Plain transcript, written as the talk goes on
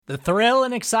The thrill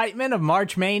and excitement of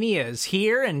March Mania is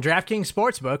here, and DraftKings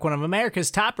Sportsbook, one of America's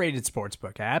top-rated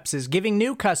sportsbook apps, is giving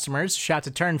new customers a shot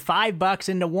to turn $5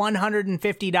 into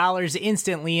 $150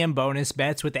 instantly in bonus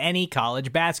bets with any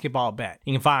college basketball bet.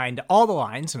 You can find all the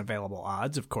lines and available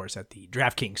odds, of course, at the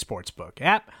DraftKings Sportsbook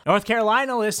app. North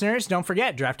Carolina listeners, don't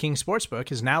forget, DraftKings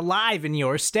Sportsbook is now live in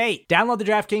your state. Download the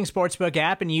DraftKings Sportsbook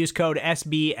app and use code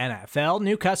SBNFL.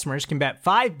 New customers can bet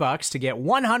 $5 to get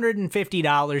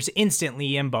 $150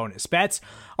 instantly in bonus bets,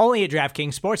 only at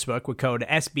DraftKings Sportsbook with code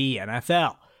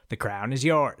SBNFL. The crown is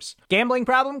yours. Gambling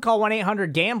problem? Call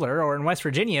 1-800-GAMBLER, or in West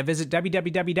Virginia, visit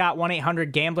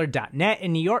www.1800gambler.net.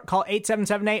 In New York, call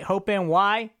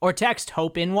 877-8-HOPE-NY or text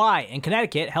HOPE-NY. In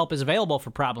Connecticut, help is available for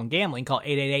problem gambling. Call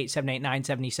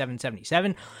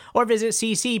 888-789-7777 or visit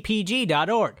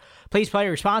ccpg.org. Please play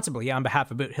responsibly on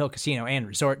behalf of Boot Hill Casino and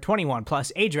Resort. 21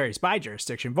 plus, age varies by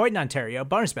jurisdiction. Void in Ontario.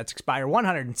 Bonus bets expire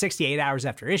 168 hours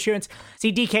after issuance.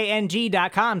 See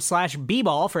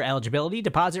dkng.com/bball for eligibility,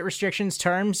 deposit restrictions,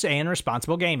 terms, and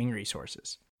responsible gaming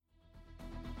resources.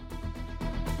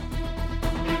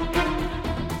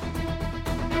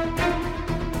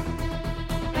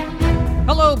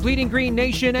 Hello, Bleeding Green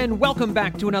Nation, and welcome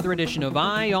back to another edition of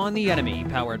Eye on the Enemy,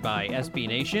 powered by SB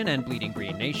Nation and Bleeding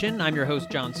Green Nation. I'm your host,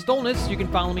 John Stolnis. You can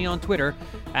follow me on Twitter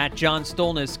at John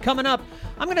Stolnis. Coming up,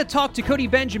 I'm going to talk to Cody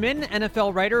Benjamin,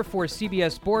 NFL writer for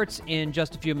CBS Sports, in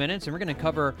just a few minutes, and we're going to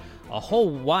cover a whole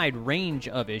wide range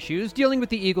of issues, dealing with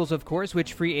the Eagles, of course,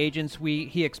 which free agents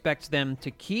he expects them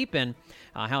to keep, and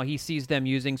how he sees them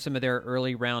using some of their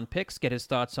early round picks, get his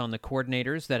thoughts on the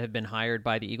coordinators that have been hired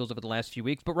by the Eagles over the last few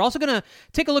weeks. But we're also going to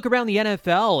take a look around the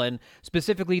NFL, and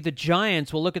specifically the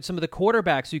Giants. We'll look at some of the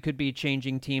quarterbacks who could be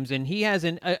changing teams, and he has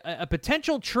a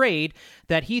potential trade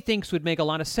that he thinks would make a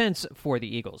lot of sense for the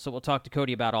Eagles. So we'll talk to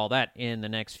Cody about all that in the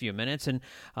next few minutes, and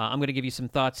I'm going to give you some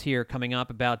thoughts here coming up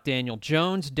about Daniel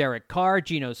Jones, Derek Carr,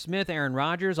 Geno Smith, Aaron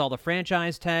Rodgers, all the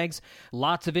franchise tags.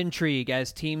 Lots of intrigue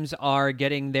as teams are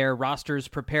getting their rosters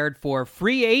prepared for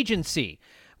free agency,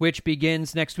 which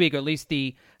begins next week, or at least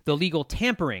the legal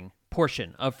tampering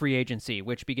portion of free agency,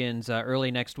 which begins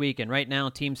early next week. And right now,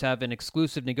 teams have an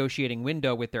exclusive negotiating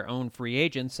window with their own free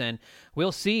agents, and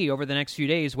we'll see over the next few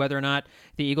days whether or not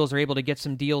the Eagles are able to get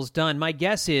some deals done. My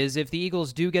guess is if the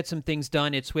Eagles do get some things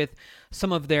done, it's with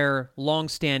some of their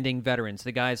long-standing veterans,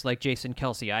 the guys like Jason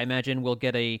Kelce. I imagine we'll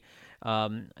get an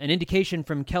indication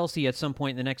from Kelce at some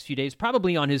point in the next few days,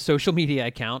 probably on his social media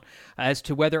account, as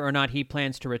to whether or not he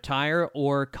plans to retire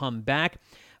or come back.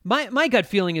 My gut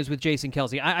feeling is with Jason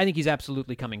Kelce, I think he's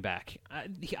absolutely coming back.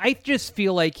 I just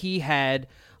feel like he had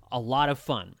a lot of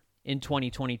fun in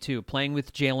 2022, playing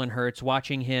with Jalen Hurts,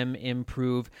 watching him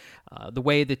improve, the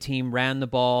way the team ran the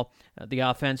ball, the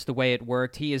offense, the way it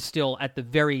worked. He is still at the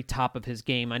very top of his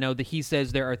game. I know that he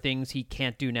says there are things he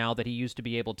can't do now that he used to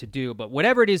be able to do, but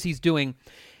whatever it is he's doing,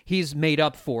 he's made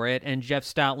up for it, and Jeff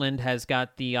Stoutland has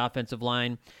got the offensive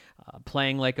line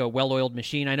playing like a well-oiled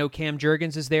machine. I know Cam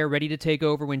Jurgens is there ready to take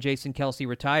over when Jason Kelce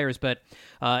retires, but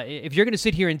if you're going to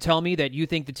sit here and tell me that you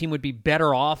think the team would be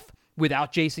better off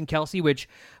without Jason Kelce, which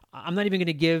I'm not even going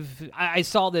to give. I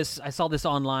saw this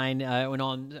online when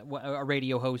a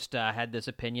radio host had this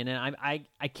opinion, and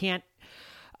I can't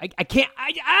even.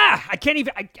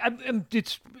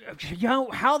 It's, you know,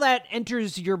 how that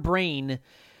enters your brain,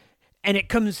 and it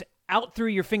comes out through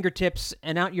your fingertips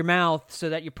and out your mouth so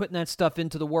that you're putting that stuff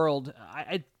into the world.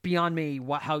 It's beyond me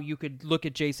how you could look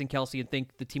at Jason Kelce and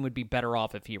think the team would be better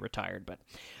off if he retired. But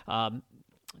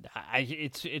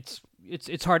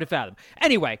it's hard to fathom.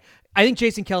 Anyway, I think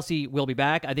Jason Kelce will be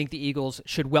back. I think the Eagles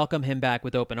should welcome him back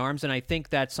with open arms, and I think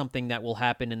that's something that will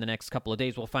happen in the next couple of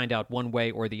days. We'll find out one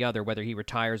way or the other, whether he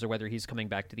retires or whether he's coming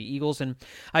back to the Eagles. And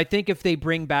I think if they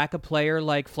bring back a player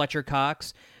like Fletcher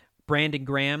Cox, Brandon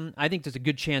Graham, I think there's a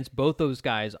good chance both those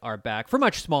guys are back for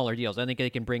much smaller deals. I think they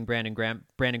can bring Brandon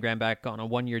Graham back on a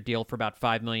one-year deal for about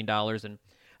 $5 million, and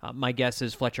my guess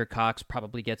is Fletcher Cox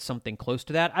probably gets something close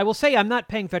to that. I will say I'm not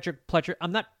paying Fletcher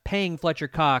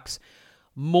Cox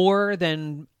more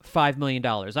than $5 million.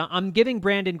 I'm giving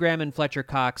Brandon Graham and Fletcher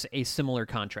Cox a similar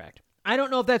contract. I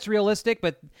don't know if that's realistic,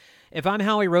 but if I'm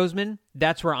Howie Roseman,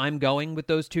 that's where I'm going with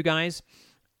those two guys.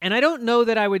 And I don't know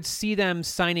that I would see them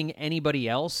signing anybody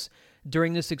else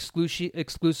during this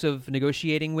exclusive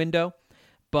negotiating window,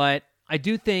 but I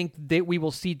do think that we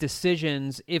will see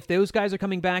decisions. If those guys are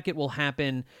coming back, it will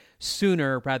happen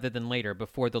sooner rather than later,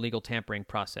 before the legal tampering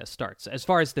process starts. As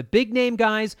far as the big name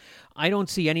guys, I don't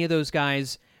see any of those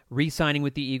guys re-signing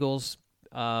with the Eagles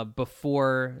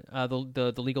before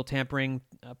the legal tampering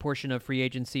portion of free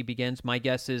agency begins. My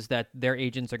guess is that their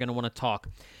agents are going to want to talk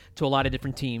to a lot of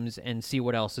different teams and see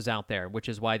what else is out there, which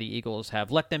is why the Eagles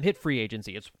have let them hit free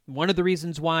agency. It's one of the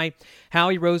reasons why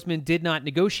Howie Roseman did not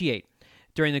negotiate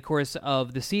during the course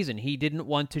of the season. He didn't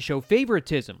want to show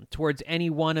favoritism towards any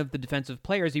one of the defensive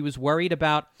players. He was worried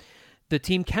about the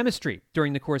team chemistry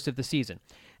during the course of the season.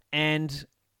 And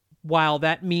while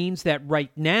that means that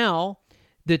right now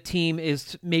the team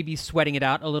is maybe sweating it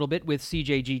out a little bit with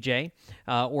CJ/GJ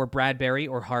or Bradbury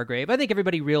or Hargrave, I think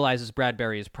everybody realizes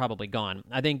Bradbury is probably gone.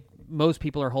 I think most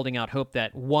people are holding out hope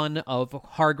that one of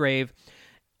Hargrave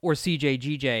or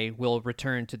CJ/GJ will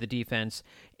return to the defense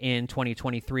in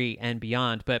 2023 and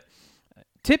beyond. But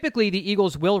typically, the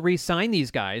Eagles will re-sign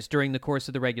these guys during the course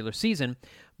of the regular season,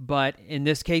 but in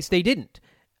this case, they didn't.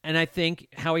 And I think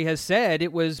Howie has said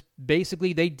it was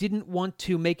basically they didn't want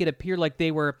to make it appear like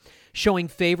they were showing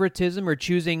favoritism or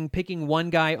picking one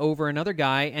guy over another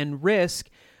guy and risk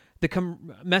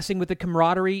messing with the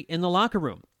camaraderie in the locker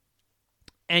room.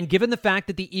 And given the fact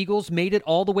that the Eagles made it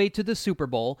all the way to the Super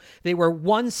Bowl, they were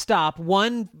one stop,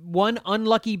 one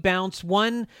unlucky bounce,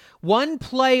 one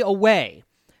play away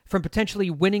from potentially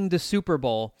winning the Super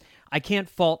Bowl. I can't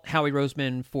fault Howie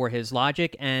Roseman for his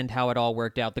logic and how it all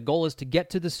worked out. The goal is to get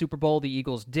to the Super Bowl. The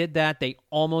Eagles did that. They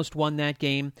almost won that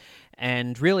game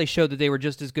and really showed that they were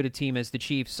just as good a team as the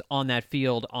Chiefs on that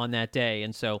field on that day.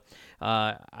 And so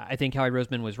I think Howie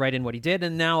Roseman was right in what he did.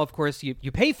 And now, of course,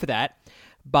 you pay for that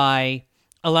by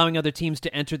allowing other teams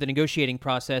to enter the negotiating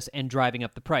process and driving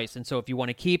up the price. And so if you want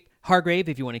to keep Hargrave,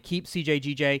 if you want to keep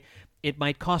CJ/GJ, it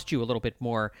might cost you a little bit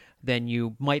more than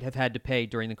you might have had to pay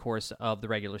during the course of the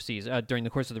regular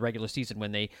season,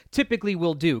 when they typically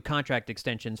will do contract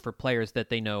extensions for players that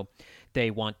they know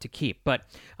they want to keep. But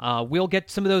we'll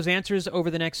get some of those answers over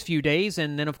the next few days,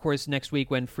 and then of course next week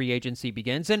when free agency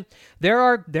begins. And there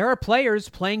are players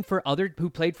who played for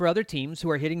other teams who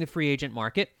are hitting the free agent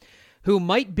market who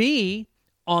might be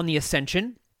on the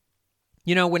ascension.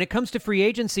 You know, when it comes to free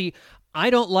agency, I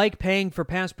don't like paying for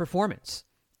past performance.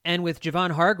 And with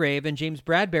Javon Hargrave and James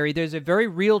Bradbury, there's a very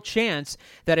real chance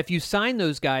that if you sign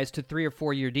those guys to 3 or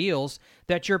 4 year deals,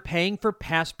 that you're paying for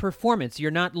past performance.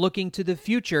 You're not looking to the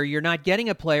future. You're not getting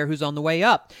a player who's on the way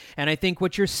up. And I think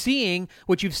what you've seen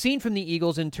from the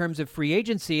Eagles in terms of free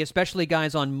agency, especially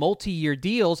guys on multi-year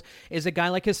deals, is a guy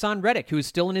like Hassan Reddick, who's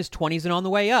still in his 20s and on the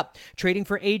way up. Trading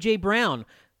for A.J. Brown,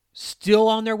 still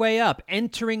on their way up,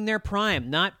 entering their prime,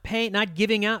 not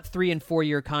giving out 3 and 4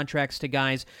 year contracts to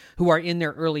guys who are in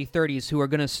their early 30s who are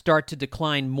going to start to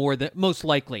decline most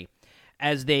likely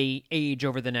as they age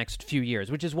over the next few years,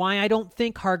 which is why I don't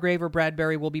think Hargrave or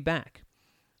Bradbury will be back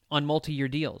on multi-year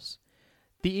deals.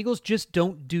 The Eagles just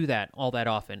don't do that all that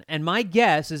often. And my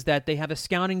guess is that they have a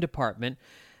scouting department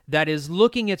that is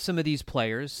looking at some of these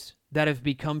players that have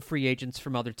become free agents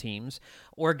from other teams,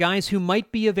 or guys who might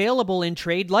be available in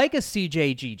trade like a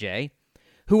CJ/GJ,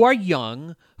 who are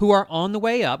young, who are on the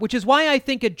way up, which is why I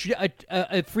think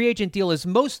a free agent deal is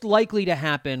most likely to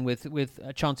happen with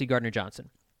Chauncey Gardner-Johnson.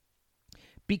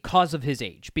 Because of his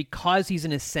age, because he's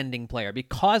an ascending player,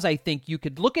 because I think you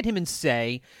could look at him and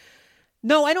say,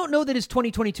 no, I don't know that his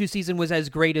 2022 season was as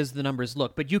great as the numbers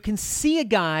look, but you can see a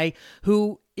guy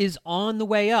who is on the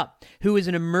way up, who is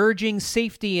an emerging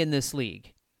safety in this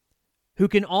league, who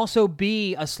can also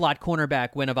be a slot cornerback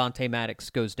when Avonte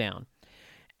Maddox goes down.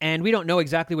 And we don't know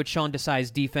exactly what Sean Desai's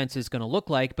defense is going to look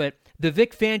like, but the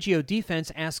Vic Fangio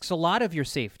defense asks a lot of your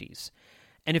safeties.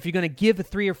 And if you're going to give a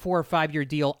 3 or 4 or 5 year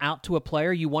deal out to a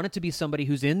player, you want it to be somebody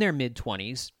who's in their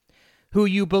mid-20s, who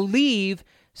you believe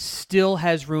still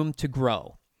has room to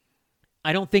grow.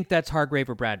 I don't think that's Hargrave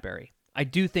or Bradbury. I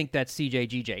do think that's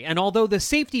CJ/GJ. And although the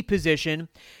safety position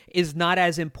is not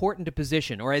as important a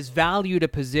position or as valued a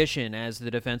position as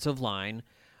the defensive line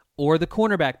or the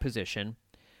cornerback position,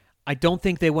 I don't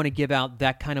think they want to give out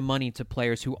that kind of money to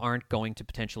players who aren't going to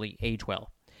potentially age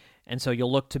well. And so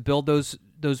you'll look to build those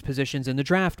positions in the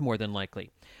draft more than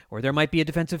likely. Or there might be a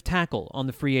defensive tackle on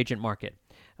the free agent market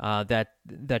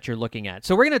that you're looking at.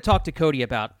 So we're going to talk to Cody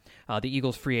about the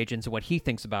Eagles free agents and what he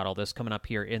thinks about all this coming up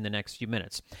here in the next few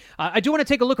minutes. I do want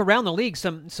to take a look around the league.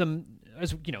 Some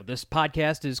as you know, this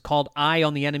podcast is called Eye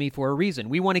on the Enemy for a reason.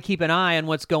 We want to keep an eye on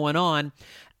what's going on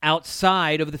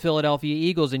outside of the Philadelphia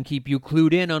Eagles and keep you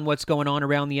clued in on what's going on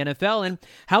around the NFL and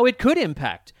how it could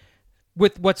impact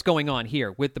with what's going on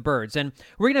here with the Birds. And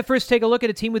we're going to first take a look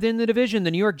at a team within the division. The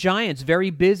New York Giants,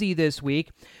 very busy this week,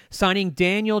 signing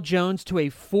Daniel Jones to a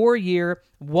 4-year,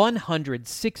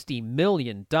 $160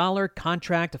 million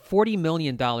contract, $40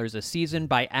 million a season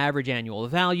by average annual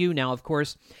value. Now, of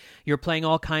course, you're playing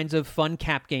all kinds of fun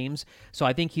cap games, so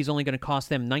I think he's only going to cost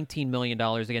them $19 million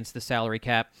against the salary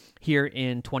cap here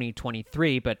in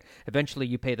 2023, but eventually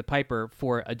you pay the piper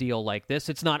for a deal like this.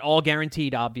 It's not all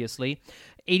guaranteed, obviously.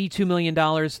 $82 million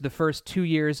the first 2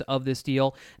 years of this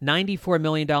deal, $94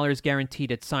 million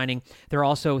guaranteed at signing. There are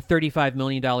also $35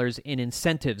 million in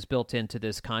incentives built into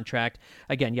this contract.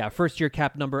 Again, first-year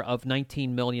cap number of $19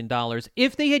 million.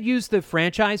 If they had used the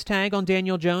franchise tag on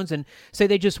Daniel Jones and say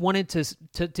they just wanted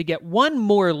to get one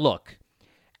more look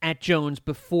at Jones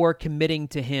before committing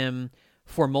to him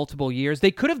for multiple years,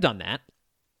 they could have done that.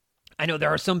 I know there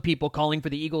are some people calling for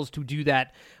the Eagles to do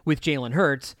that with Jalen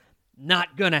Hurts.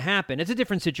 Not going to happen. It's a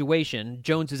different situation.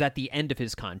 Jones is at the end of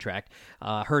his contract.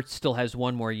 Hurts still has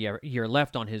one more year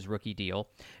left on his rookie deal,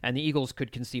 and the Eagles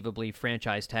could conceivably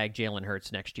franchise tag Jalen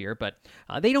Hurts next year, but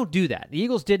they don't do that. The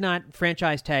Eagles did not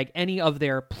franchise tag any of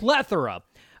their plethora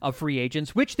of free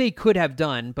agents, which they could have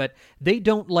done, but they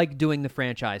don't like doing the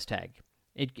franchise tag.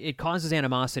 It causes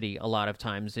animosity a lot of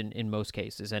times in most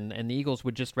cases, and the Eagles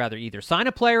would just rather either sign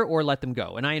a player or let them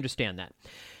go, and I understand that.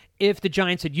 If the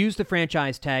Giants had used the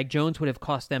franchise tag, Jones would have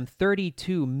cost them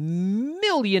 $32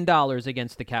 million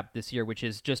against the cap this year, which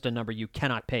is just a number you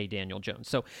cannot pay Daniel Jones.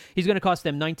 So he's going to cost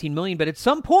them $19 million, but at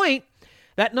some point,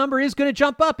 that number is going to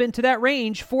jump up into that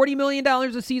range, $40 million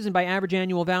a season by average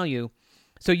annual value.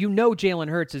 So you know Jalen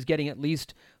Hurts is getting at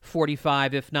least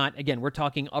 45, if not, again, we're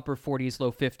talking upper 40s,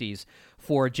 low 50s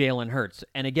for Jalen Hurts.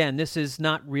 And again, this is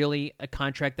not really a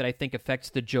contract that I think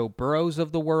affects the Joe Burrows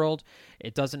of the world.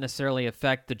 It doesn't necessarily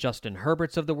affect the Justin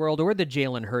Herberts of the world or the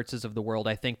Jalen Hurtses of the world,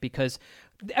 I think, because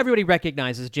everybody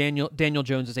recognizes Daniel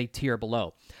Jones is a tier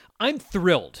below. I'm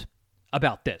thrilled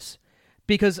about this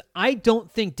because I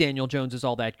don't think Daniel Jones is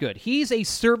all that good. He's a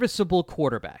serviceable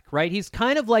quarterback, right? He's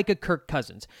kind of like a Kirk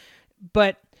Cousins.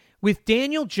 But with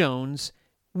Daniel Jones,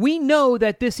 we know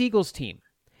that this Eagles team,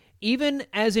 even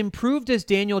as improved as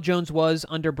Daniel Jones was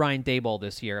under Brian Daboll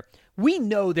this year, we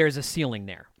know there's a ceiling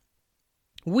there.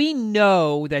 We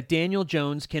know that Daniel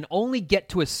Jones can only get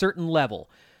to a certain level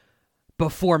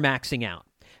before maxing out.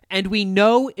 And we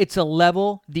know it's a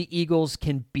level the Eagles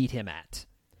can beat him at.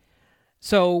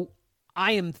 So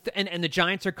and the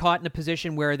Giants are caught in a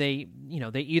position where they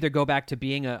either go back to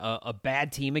being a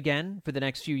bad team again for the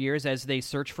next few years as they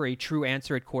search for a true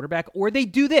answer at quarterback, or they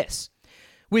do this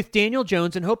with Daniel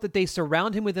Jones and hope that they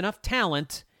surround him with enough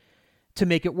talent to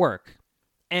make it work.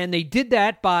 And they did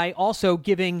that by also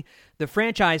giving the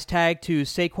franchise tag to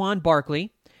Saquon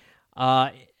Barkley.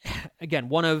 Again,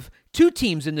 one of two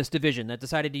teams in this division that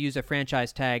decided to use a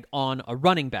franchise tag on a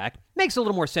running back. Makes a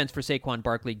little more sense for Saquon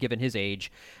Barkley given his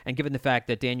age and given the fact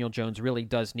that Daniel Jones really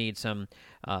does need some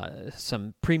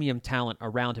premium talent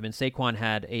around him, and Saquon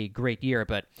had a great year.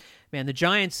 But, man, the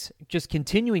Giants just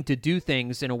continuing to do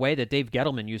things in a way that Dave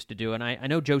Gettleman used to do, and I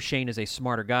know Joe Schoen is a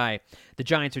smarter guy. The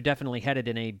Giants are definitely headed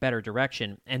in a better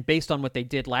direction, and based on what they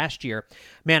did last year,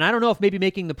 man, I don't know if maybe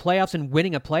making the playoffs and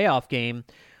winning a playoff game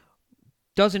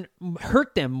doesn't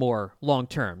hurt them more long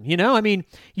term. I mean,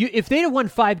 if they'd have won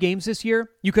 5 games this year,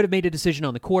 you could have made a decision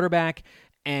on the quarterback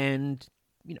and,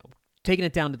 taken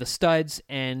it down to the studs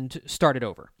and started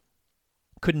over.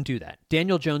 Couldn't do that.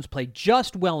 Daniel Jones played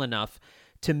just well enough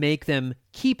to make them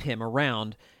keep him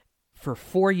around for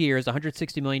 4 years,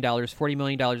 $160 million, $40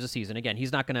 million a season. Again,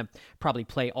 he's not going to probably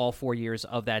play all 4 years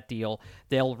of that deal.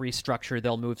 They'll restructure.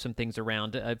 They'll move some things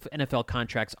around. NFL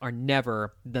contracts are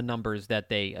never the numbers that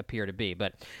they appear to be,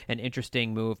 but an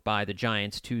interesting move by the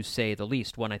Giants, to say the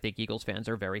least, one I think Eagles fans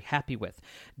are very happy with.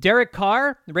 Derek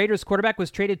Carr, the Raiders quarterback, was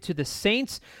traded to the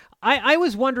Saints. I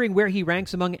was wondering where he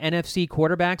ranks among NFC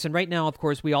quarterbacks, and right now, of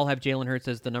course, we all have Jalen Hurts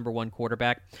as the number 1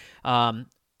 quarterback.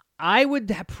 I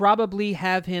would probably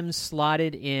have him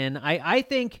slotted in. I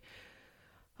think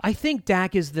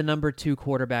Dak is the number 2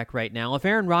 quarterback right now. If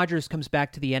Aaron Rodgers comes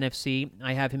back to the NFC,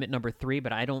 I have him at number 3,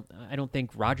 but I don't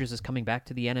think Rodgers is coming back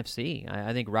to the NFC.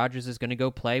 I think Rodgers is going to go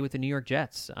play with the New York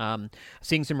Jets.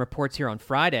 Seeing some reports here on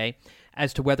Friday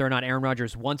as to whether or not Aaron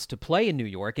Rodgers wants to play in New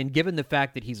York, and given the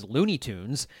fact that he's Looney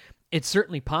Tunes, it's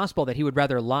certainly possible that he would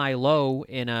rather lie low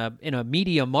in a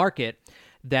media market.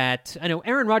 That I know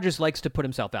Aaron Rodgers likes to put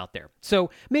himself out there. So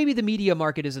maybe the media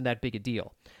market isn't that big a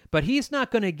deal. But he's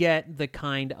not going to get the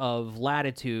kind of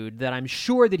latitude that I'm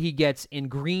sure that he gets in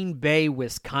Green Bay,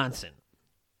 Wisconsin,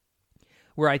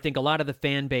 where I think a lot of the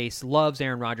fan base loves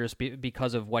Aaron Rodgers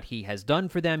because of what he has done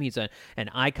for them. He's an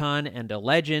icon and a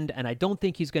legend, and I don't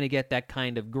think he's going to get that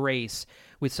kind of grace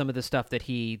with some of the stuff that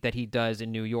he does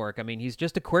in New York. I mean, he's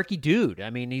just a quirky dude. I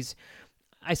mean,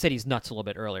 I said he's nuts a little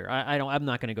bit earlier. I'm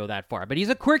not going to go that far, but he's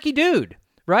a quirky dude,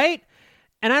 right?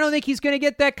 And I don't think he's going to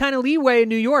get that kind of leeway in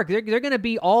New York. They're going to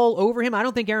be all over him. I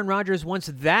don't think Aaron Rodgers wants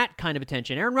that kind of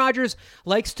attention. Aaron Rodgers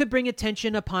likes to bring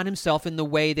attention upon himself in the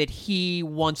way that he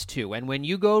wants to. And when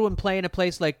you go and play in a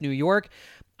place like New York,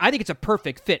 I think it's a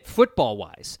perfect fit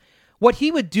football-wise. What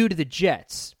he would do to the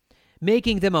Jets,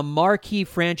 making them a marquee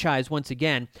franchise once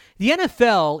again, the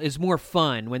NFL is more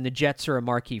fun when the Jets are a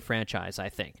marquee franchise, I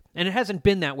think. And it hasn't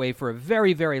been that way for a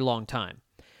very, very long time.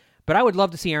 But I would love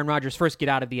to see Aaron Rodgers first get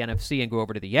out of the NFC and go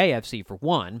over to the AFC for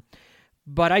one.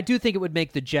 But I do think it would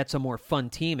make the Jets a more fun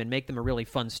team and make them a really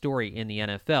fun story in the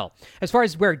NFL. As far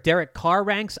as where Derek Carr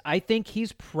ranks, I think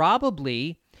he's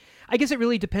probably... I guess it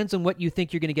really depends on what you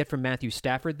think you're going to get from Matthew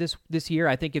Stafford this year.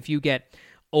 I think if you get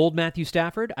old Matthew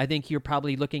Stafford, I think you're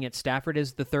probably looking at Stafford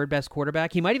as the third best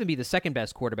quarterback. He might even be the second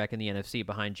best quarterback in the NFC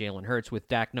behind Jalen Hurts with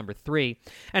Dak number 3.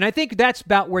 And I think that's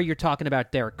about where you're talking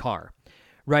about Derek Carr,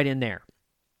 right in there.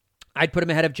 I'd put him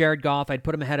ahead of Jared Goff. I'd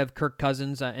put him ahead of Kirk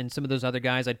Cousins and some of those other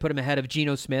guys. I'd put him ahead of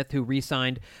Geno Smith, who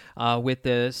re-signed with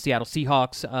the Seattle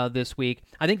Seahawks this week.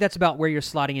 I think that's about where you're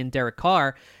slotting in Derek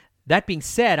Carr. That being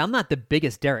said, I'm not the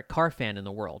biggest Derek Carr fan in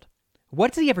the world.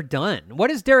 What's he ever done? What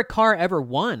has Derek Carr ever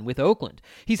won with Oakland?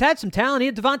 He's had some talent. He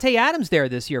had Devontae Adams there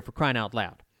this year, for crying out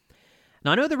loud.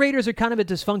 Now, I know the Raiders are kind of a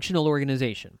dysfunctional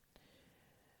organization.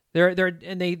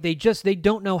 They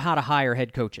don't know how to hire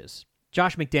head coaches.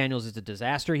 Josh McDaniels is a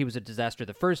disaster. He was a disaster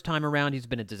the first time around. He's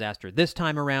been a disaster this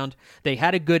time around. They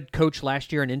had a good coach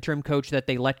last year, an interim coach that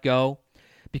they let go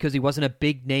because he wasn't a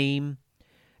big name,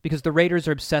 because the Raiders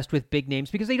are obsessed with big names,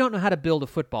 because they don't know how to build a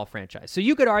football franchise. So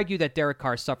you could argue that Derek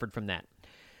Carr suffered from that.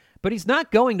 But he's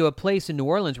not going to a place in New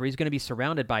Orleans where he's going to be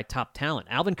surrounded by top talent.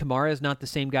 Alvin Kamara is not the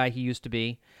same guy he used to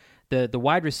be. The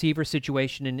wide receiver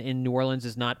situation in New Orleans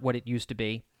is not what it used to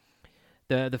be.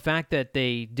 The fact that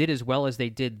they did as well as they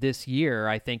did this year,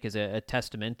 I think, is a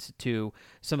testament to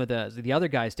some of the other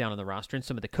guys down on the roster and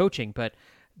some of the coaching. But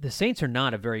the Saints are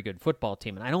not a very good football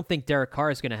team, and I don't think Derek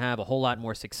Carr is going to have a whole lot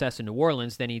more success in New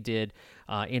Orleans than he did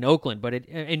in Oakland. But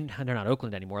they're not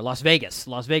Oakland anymore. Las Vegas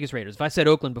Raiders. If I said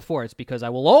Oakland before, it's because I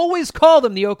will always call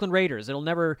them the Oakland Raiders. It'll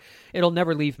never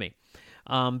leave me.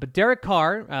 But Derek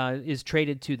Carr is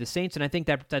traded to the Saints, and I think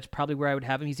that's probably where I would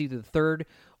have him. He's either the third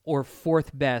or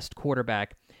fourth best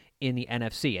quarterback in the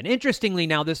NFC. And interestingly,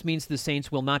 now this means the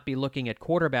Saints will not be looking at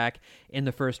quarterback in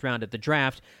the first round of the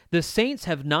draft. The Saints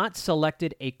have not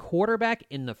selected a quarterback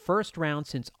in the first round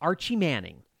since Archie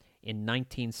Manning in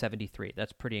 1973.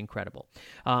 That's pretty incredible.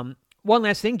 One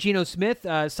last thing, Geno Smith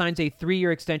signs a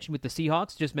 3-year extension with the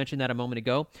Seahawks. Just mentioned that a moment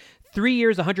ago. 3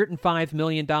 years, $105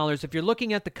 million. If you're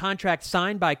looking at the contract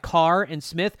signed by Carr and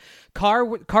Smith,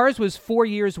 Carr's was 4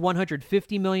 years,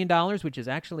 $150 million, which is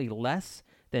actually less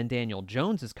than Daniel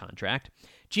Jones's contract.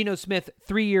 Geno Smith,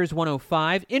 3 years,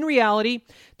 $105. In reality,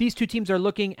 these two teams are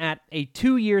looking at a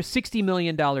 2-year, $60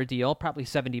 million deal, probably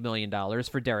 $70 million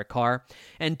for Derek Carr,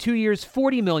 and 2 years,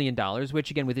 $40 million,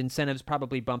 which again with incentives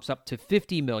probably bumps up to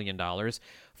 $50 million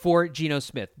for Geno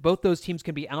Smith. Both those teams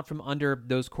can be out from under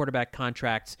those quarterback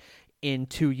contracts in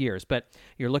 2 years, but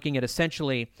you're looking at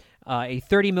essentially a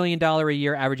 $30 million a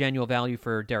year average annual value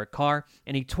for Derek Carr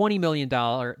and a $20 million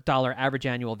average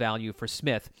annual value for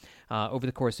Smith over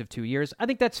the course of 2 years. I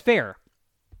think that's fair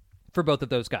for both of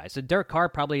those guys. So Derek Carr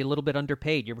probably a little bit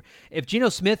underpaid. If Geno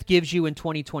Smith gives you in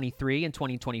 2023 and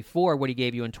 2024 what he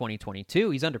gave you in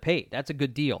 2022, he's underpaid. That's a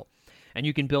good deal. And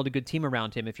you can build a good team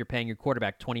around him if you're paying your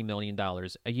quarterback $20 million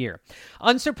a year.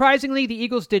 Unsurprisingly, the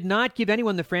Eagles did not give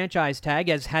anyone the franchise tag,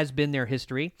 as has been their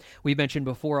history. We mentioned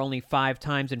before only 5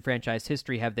 times in franchise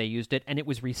history have they used it, and it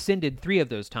was rescinded 3 of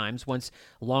those times once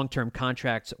long-term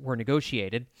contracts were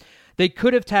negotiated. They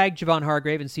could have tagged Javon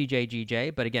Hargrave and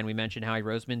CJ but again, we mentioned Howie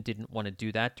Roseman didn't want to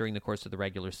do that during the course of the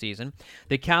regular season.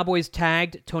 The Cowboys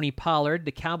tagged Tony Pollard.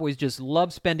 The Cowboys just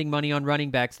love spending money on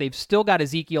running backs. They've still got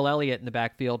Ezekiel Elliott in the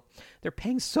backfield. They're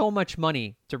paying so much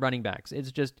money to running backs.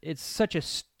 It's such a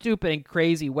stupid and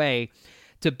crazy way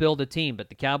to build a team, but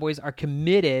the Cowboys are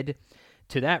committed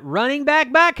to that running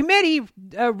back by committee,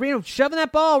 shoving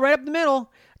that ball right up the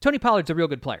middle. Tony Pollard's a real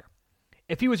good player.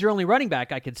 If he was your only running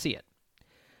back, I could see it.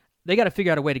 They got to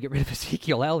figure out a way to get rid of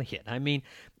Ezekiel Elliott. I mean,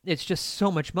 it's just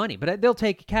so much money. But they'll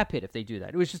take a cap hit if they do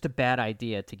that. It was just a bad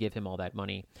idea to give him all that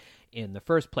money in the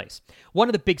first place. One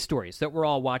of the big stories that we're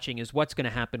all watching is what's going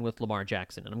to happen with Lamar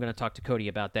Jackson, and I'm going to talk to Cody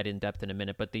about that in depth in a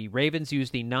minute, but the Ravens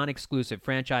used the non-exclusive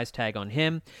franchise tag on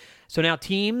him. So now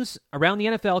teams around the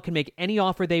NFL can make any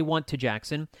offer they want to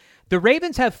Jackson. The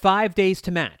Ravens have 5 days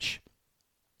to match.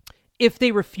 If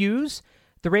they refuse,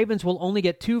 the Ravens will only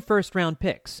get 2 first-round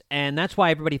picks, and that's why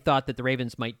everybody thought that the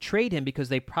Ravens might trade him, because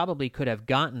they probably could have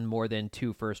gotten more than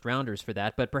 2 first-rounders for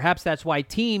that. But perhaps that's why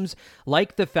teams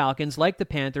like the Falcons, like the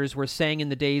Panthers, were saying in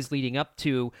the days leading up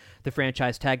to the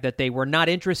franchise tag that they were not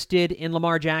interested in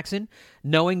Lamar Jackson,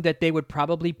 knowing that they would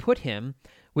probably put him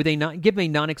with give him a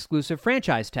non-exclusive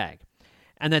franchise tag,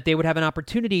 and that they would have an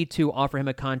opportunity to offer him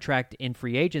a contract in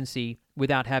free agency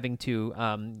without having to,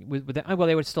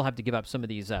 they would still have to give up some of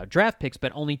these draft picks,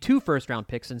 but only 2 first-round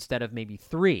picks instead of maybe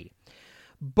 3.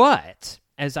 But,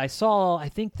 as I saw, I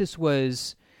think this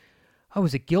was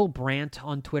it Gil Brandt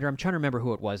on Twitter? I'm trying to remember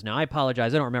who it was now. I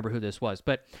apologize. I don't remember who this was.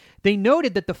 But they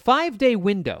noted that the 5-day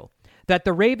window that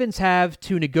the Ravens have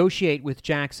to negotiate with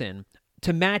Jackson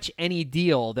to match any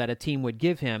deal that a team would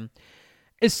give him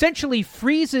essentially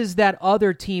freezes that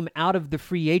other team out of the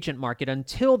free agent market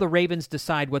until the Ravens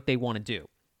decide what they want to do.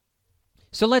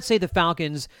 So let's say the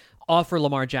Falcons offer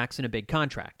Lamar Jackson a big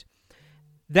contract.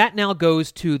 That now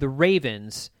goes to the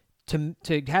Ravens to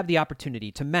have the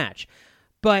opportunity to match.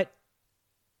 But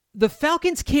the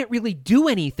Falcons can't really do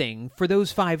anything for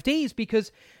those 5 days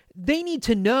because they need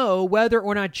to know whether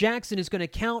or not Jackson is going to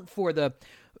count for the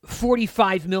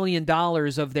 $45 million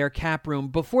of their cap room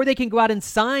before they can go out and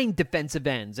sign defensive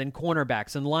ends and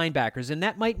cornerbacks and linebackers. And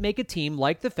that might make a team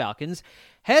like the Falcons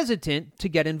hesitant to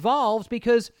get involved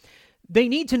because they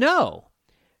need to know.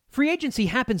 Free agency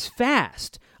happens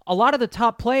fast. A lot of the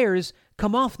top players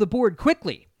come off the board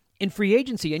quickly in free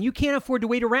agency, and you can't afford to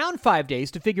wait around 5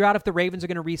 days to figure out if the Ravens are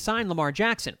going to re-sign Lamar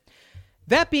Jackson.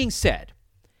 That being said,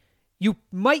 you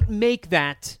might make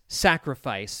that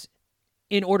sacrifice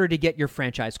in order to get your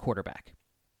franchise quarterback.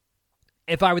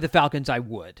 If I were the Falcons, I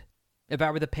would. If I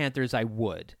were the Panthers, I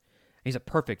would. He's a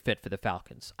perfect fit for the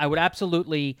Falcons. I would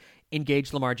absolutely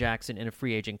engage Lamar Jackson in a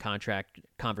free agent contract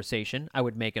conversation. I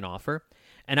would make an offer,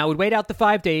 and I would wait out the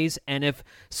 5 days, and if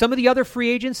some of the other free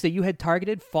agents that you had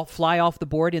targeted fly off the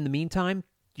board in the meantime,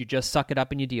 you just suck it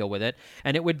up and you deal with it.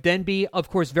 And it would then be, of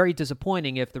course, very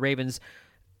disappointing if the Ravens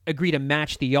agree to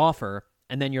match the offer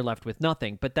and then you're left with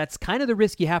nothing. But that's kind of the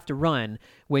risk you have to run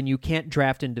when you can't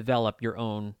draft and develop your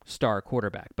own star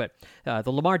quarterback. But the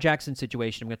Lamar Jackson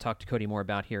situation, I'm going to talk to Cody more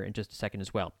about here in just a second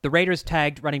as well. The Raiders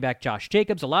tagged running back Josh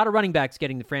Jacobs. A lot of running backs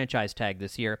getting the franchise tag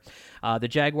this year. The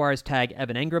Jaguars tag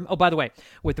Evan Engram. Oh, by the way,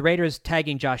 with the Raiders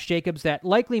tagging Josh Jacobs, that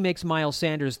likely makes Miles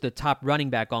Sanders the top running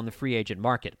back on the free agent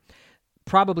market,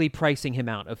 probably pricing him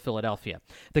out of Philadelphia.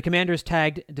 The Commanders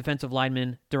tagged defensive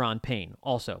lineman Daron Payne,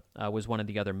 also was one of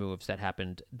the other moves that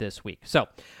happened this week. So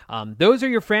those are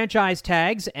your franchise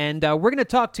tags, and we're going to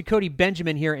talk to Cody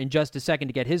Benjamin here in just a second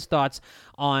to get his thoughts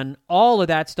on all of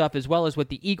that stuff, as well as what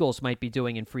the Eagles might be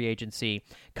doing in free agency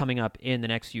coming up in the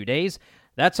next few days.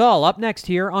 That's all up next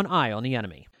here on Eye on the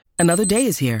Enemy. Another day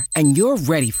is here, and you're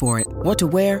ready for it. What to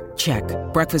wear? Check.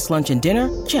 Breakfast, lunch, and dinner?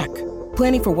 Check.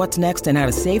 Planning for what's next and how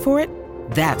to save for it?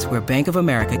 That's where Bank of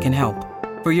America can help.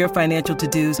 For your financial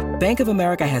to-dos, Bank of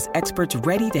America has experts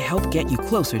ready to help get you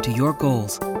closer to your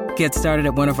goals. Get started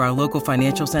at one of our local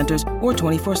financial centers or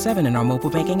 24/7 in our mobile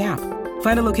banking app.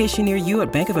 Find a location near you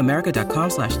at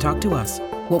bankofamerica.com/talktous.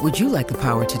 What would you like the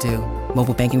power to do?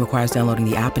 Mobile banking requires downloading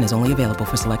the app and is only available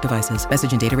for select devices.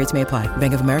 Message and data rates may apply.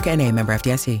 Bank of America N.A., member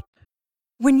FDIC.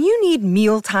 When you need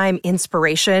mealtime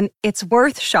inspiration, it's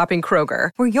worth shopping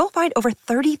Kroger, where you'll find over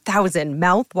 30,000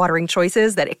 mouth-watering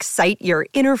choices that excite your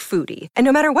inner foodie. And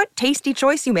no matter what tasty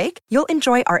choice you make, you'll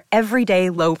enjoy our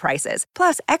everyday low prices,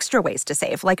 plus extra ways to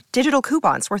save, like digital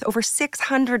coupons worth over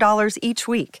 $600 each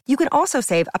week. You can also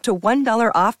save up to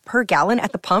 $1 off per gallon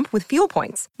at the pump with fuel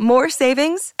points. More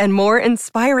savings and more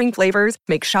inspiring flavors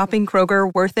make shopping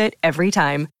Kroger worth it every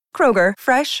time. Kroger,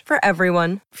 fresh for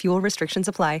everyone. Fuel restrictions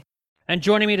apply. And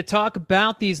joining me to talk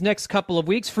about these next couple of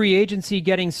weeks, free agency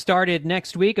getting started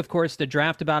next week. Of course, the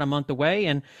draft about a month away.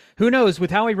 And who knows,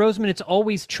 with Howie Roseman, it's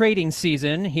always trading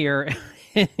season here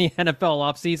in the NFL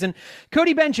offseason.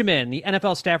 Cody Benjamin, the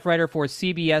NFL staff writer for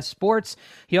CBS Sports.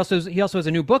 He also has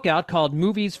a new book out called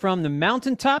Movies from the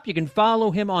Mountaintop. You can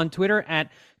follow him on Twitter at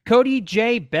Cody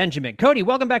J. Benjamin. Cody,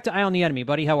 welcome back to Eye on the Enemy,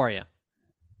 buddy. How are you?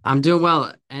 I'm doing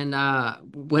well. And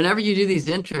whenever you do these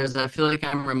intros, I feel like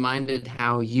I'm reminded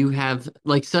how you have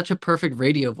like such a perfect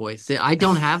radio voice. I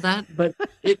don't have that, but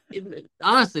it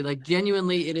honestly, like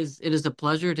genuinely, it is a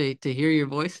pleasure to hear your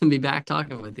voice and be back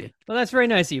talking with you. Well, that's very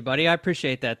nice of you, buddy. I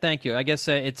appreciate that. Thank you. I guess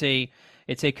it's a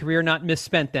it's a career not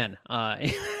misspent then,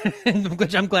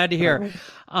 which I'm glad to hear.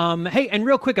 Hey, and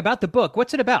real quick about the book,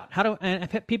 what's it about? How do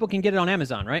people can get it on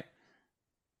Amazon, right?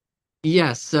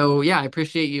 Yes. So yeah, I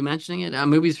appreciate you mentioning it.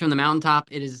 Movies from the Mountaintop.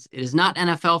 It is not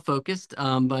NFL focused,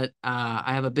 but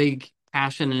I have a big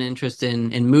passion and interest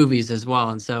in movies as well.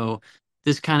 And so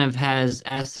this kind of has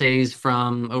essays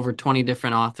from over 20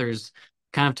 different authors,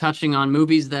 kind of touching on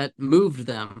movies that moved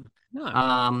them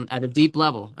No. at a deep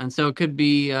level. And so it could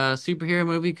be a superhero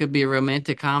movie, could be a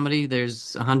romantic comedy.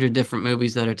 There's 100 different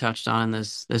movies that are touched on in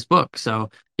this book. So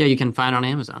yeah, you can find it on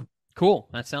Amazon. Cool.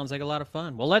 That sounds like a lot of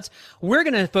fun. Well, we're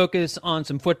going to focus on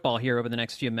some football here over the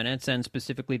next few minutes, and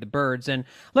specifically the Birds. And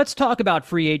let's talk about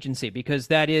free agency, because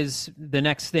that is the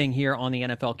next thing here on the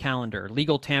NFL calendar.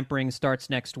 Legal tampering starts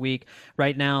next week.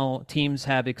 Right now, teams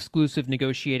have exclusive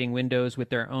negotiating windows with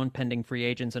their own pending free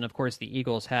agents. And of course, the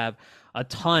Eagles have a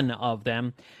ton of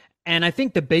them. And I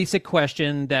think the basic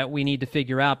question that we need to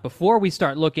figure out before we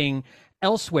start looking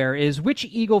elsewhere is, which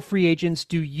Eagle free agents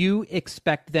do you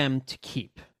expect them to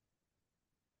keep?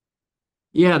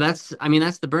 Yeah, that's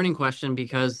the burning question,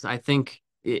 because I think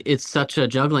it's such a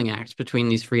juggling act between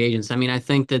these free agents. I mean, I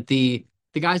think that the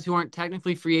guys who aren't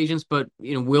technically free agents, but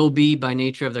will be by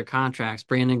nature of their contracts,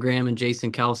 Brandon Graham and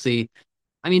Jason Kelce.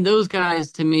 I mean, those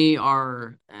guys to me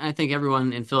are, I think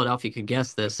everyone in Philadelphia could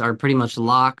guess this, are pretty much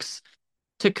locks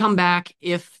to come back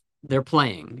if they're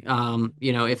playing.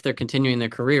 If they're continuing their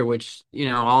career, which,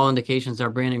 all indications are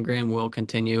Brandon Graham will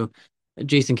continue.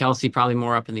 Jason Kelce probably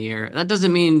more up in the air. That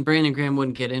doesn't mean Brandon Graham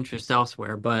wouldn't get interest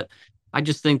elsewhere, but I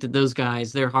just think that those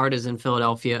guys, their heart is in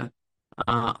Philadelphia.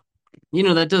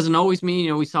 That doesn't always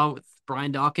mean, we saw with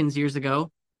Brian Dawkins years ago,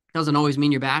 doesn't always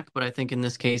mean you're back, but I think in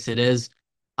this case it is.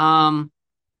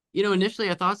 Initially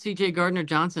I thought CJ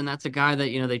Gardner-Johnson, that's a guy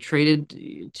that, they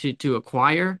traded to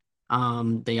acquire.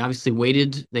 They obviously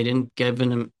waited. They didn't give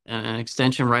him an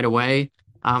extension right away.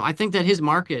 I think that his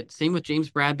market, same with James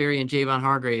Bradberry and Javon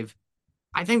Hargrave,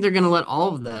 I think they're going to let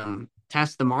all of them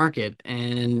test the market.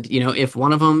 And, if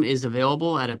one of them is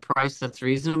available at a price that's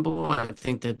reasonable, I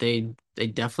think that they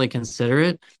definitely consider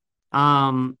it.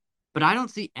 But I don't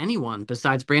see anyone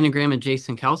besides Brandon Graham and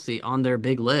Jason Kelce on their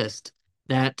big list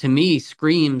that to me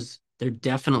screams they're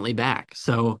definitely back.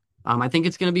 So I think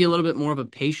it's going to be a little bit more of a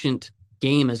patient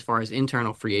game as far as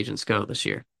internal free agents go this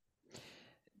year.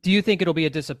 Do you think it'll be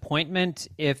a disappointment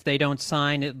if they don't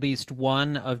sign at least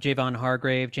one of Javon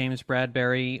Hargrave, James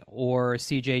Bradberry, or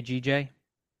CJ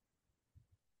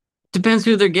Depends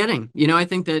who they're getting. I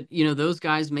think that, those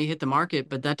guys may hit the market,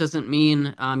 but that doesn't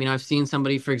mean, I've seen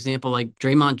somebody, for example, like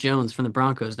Draymond Jones from the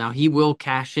Broncos. Now, he will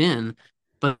cash in,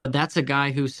 but that's a guy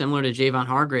who's similar to Javon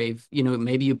Hargrave.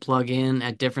 Maybe you plug in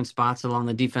at different spots along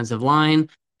the defensive line,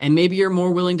 and maybe you're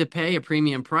more willing to pay a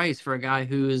premium price for a guy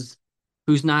who's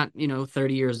not,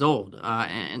 30 years old.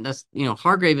 And that's,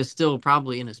 Hargrave is still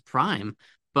probably in his prime,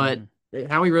 but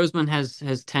Howie Roseman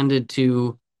has tended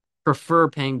to prefer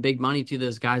paying big money to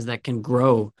those guys that can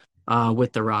grow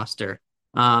with the roster.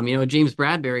 James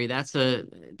Bradberry, that's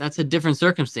a different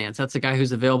circumstance. That's a guy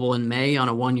who's available in May on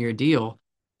a 1-year deal.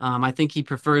 I think he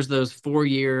prefers those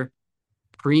 4-year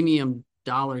premium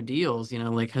dollar deals,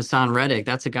 like Hassan Reddick.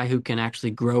 That's a guy who can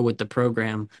actually grow with the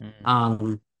program.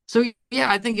 So yeah,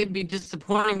 I think it'd be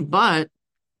disappointing, but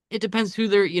it depends who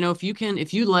they're,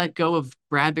 if you let go of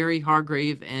Bradberry,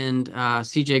 Hargrave, and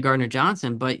CJ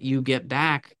Gardner-Johnson, but you get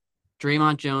back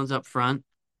Draymond Jones up front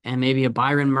and maybe a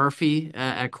Byron Murphy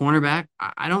at cornerback,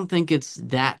 I don't think it's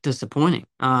that disappointing.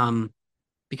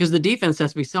 Because the defense,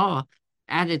 as we saw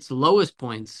at its lowest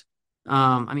points,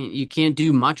 you can't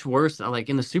do much worse. Like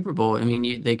in the Super Bowl,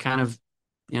 they kind of,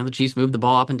 the Chiefs moved the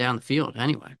ball up and down the field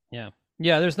anyway.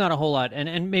 Yeah, there's not a whole lot.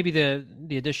 And maybe the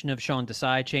addition of Sean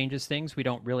Desai changes things. We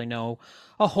don't really know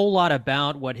a whole lot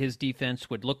about what his defense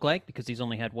would look like, because he's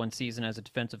only had one season as a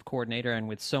defensive coordinator, and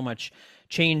with so much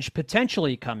change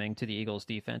potentially coming to the Eagles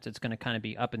defense, it's going to kind of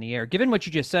be up in the air. Given what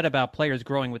you just said about players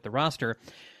growing with the roster,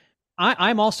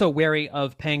 I'm also wary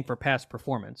of paying for past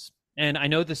performance. And I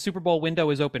know the Super Bowl window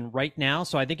is open right now,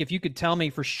 so I think if you could tell me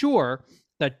for sure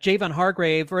that Javon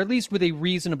Hargrave, or at least with a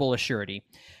reasonable assurity,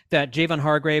 that Javon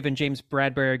Hargrave and James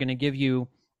Bradberry are going to give you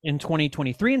in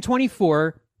 2023 and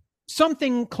 24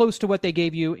 something close to what they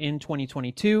gave you in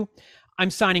 2022, I'm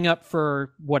signing up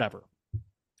for whatever.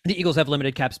 The Eagles have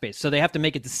limited cap space, so they have to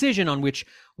make a decision on which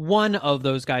one of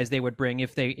those guys they would bring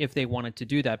if they wanted to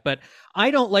do that. But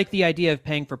I don't like the idea of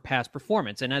paying for past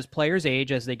performance. And as players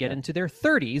age, as they get into their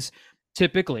 30s,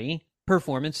 typically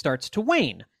performance starts to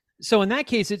wane. So in that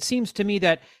case, it seems to me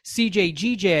that CJ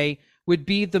GJ would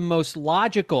be the most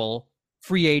logical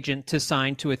free agent to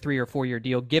sign to a 3 or 4 year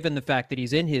deal, given the fact that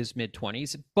he's in his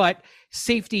mid-20s. But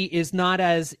safety is not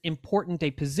as important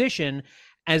a position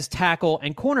as tackle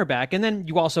and cornerback. And then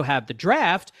you also have the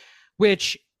draft,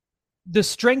 which the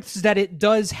strengths that it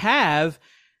does have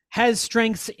has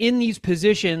strengths in these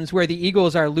positions where the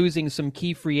Eagles are losing some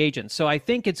key free agents. So I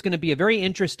think it's going to be a very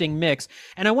interesting mix.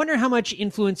 And I wonder how much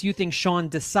influence you think Sean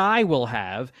Desai will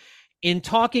have in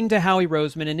talking to Howie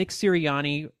Roseman and Nick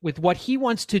Sirianni with what he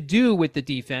wants to do with the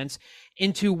defense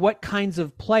into what kinds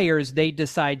of players they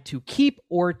decide to keep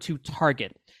or to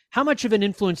target. How much of an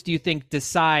influence do you think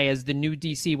Desai as the new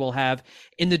DC will have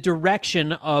in the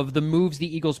direction of the moves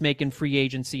the Eagles make in free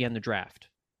agency and the draft?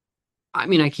 I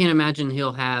mean, I can't imagine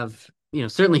he'll have,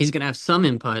 certainly he's going to have some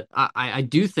input. I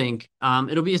do think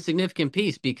it'll be a significant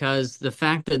piece because the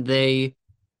fact that they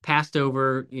passed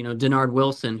over, Denard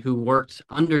Wilson, who worked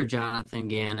under Jonathan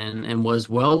Gannon and was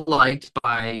well liked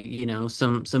by,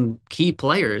 some key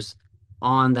players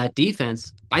on that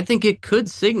defense, I think it could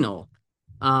signal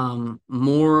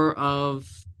more of,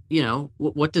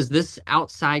 what does this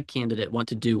outside candidate want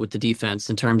to do with the defense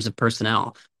in terms of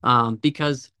personnel?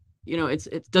 Because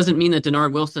it doesn't mean that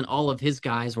Denard Wilson, all of his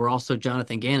guys were also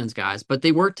Jonathan Gannon's guys, but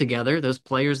they worked together. Those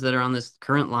players that are on this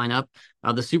current lineup,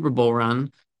 the Super Bowl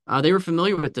run, they were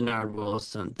familiar with Denard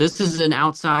Wilson. This is an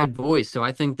outside voice, so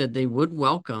I think that they would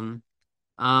welcome,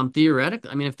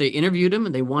 theoretically. I mean, if they interviewed him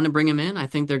and they want to bring him in, I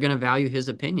think they're going to value his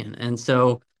opinion. And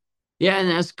so, yeah,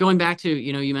 and as going back to,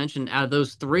 you mentioned out of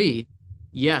those three,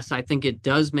 yes, I think it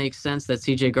does make sense that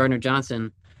C.J.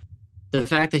 Gardner-Johnson, the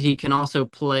fact that he can also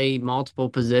play multiple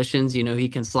positions, he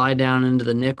can slide down into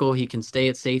the nickel, he can stay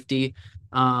at safety,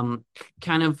 kind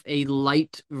of a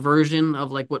light version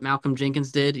of like what Malcolm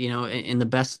Jenkins did, in the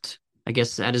best, I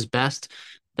guess, at his best.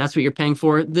 That's what you're paying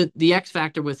for. The X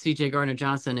factor with CJ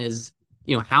Gardner-Johnson is,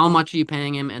 how much are you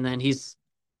paying him? And then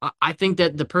I think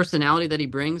that the personality that he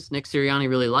brings, Nick Sirianni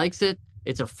really likes it.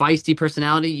 It's a feisty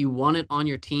personality. You want it on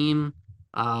your team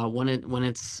when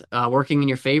it's working in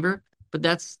your favor. But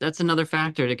that's another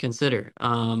factor to consider.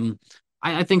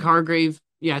 I think Hargrave,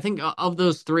 I think of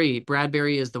those three,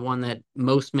 Bradbury is the one that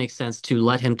most makes sense to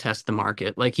let him test the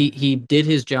market. Like he did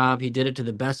his job. He did it to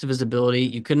the best of his ability.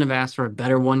 You couldn't have asked for a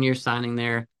better 1 year signing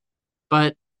there.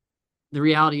 But the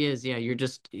reality is,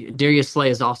 Darius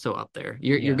Slay is also up there.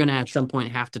 You're going to at some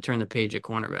point have to turn the page at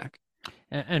cornerback.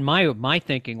 And my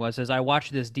thinking was, as I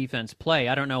watched this defense play,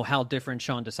 I don't know how different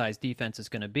Sean Desai's defense is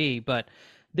going to be, but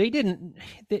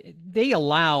they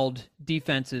allowed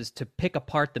defenses to pick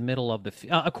apart the middle of the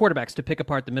quarterbacks to pick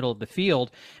apart the middle of the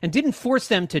field and didn't force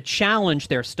them to challenge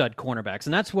their stud cornerbacks.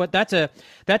 And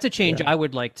that's a change I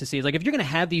would like to see. Like if you're going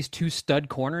to have these two stud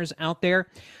corners out there,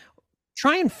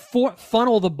 try and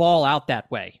funnel the ball out that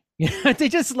way. They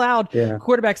just allowed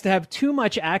quarterbacks to have too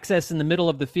much access in the middle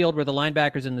of the field where the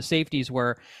linebackers and the safeties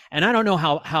were. And I don't know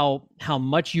how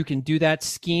much you can do that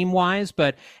scheme wise,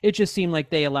 but it just seemed like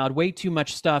they allowed way too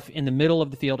much stuff in the middle of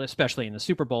the field, especially in the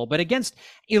Super Bowl. But against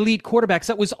elite quarterbacks,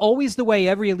 that was always the way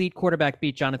every elite quarterback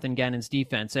beat Jonathan Gannon's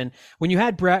defense. And when you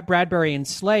had Bradbury and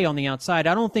Slay on the outside,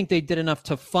 I don't think they did enough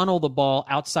to funnel the ball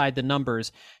outside the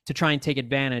numbers to try and take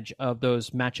advantage of those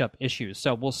matchup issues.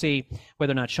 So we'll see whether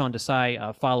or not Sean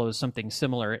Desai follows something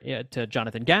similar to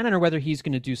Jonathan Gannon or whether he's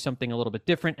going to do something a little bit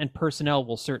different, and personnel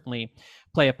will certainly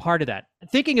play a part of that.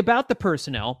 Thinking about the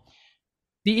personnel,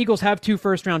 the Eagles have 2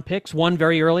 first-round picks, one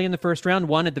very early in the first round,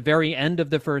 one at the very end of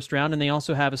the first round, and they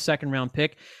also have a second-round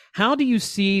pick. How do you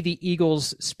see the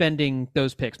Eagles spending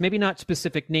those picks? Maybe not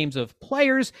specific names of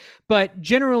players, but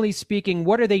generally speaking,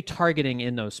 what are they targeting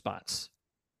in those spots?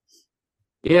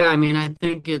 Yeah, I mean, I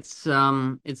think it's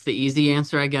the easy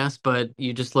answer, I guess, but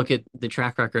you just look at the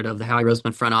track record of the Howie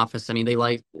Roseman front office. I mean,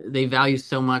 they value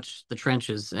so much the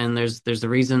trenches, and there's a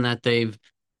reason that they've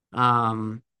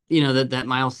that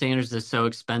Miles Sanders is so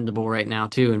expendable right now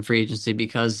too in free agency,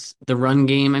 because the run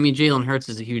game, I mean, Jalen Hurts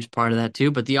is a huge part of that too,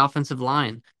 but the offensive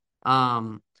line,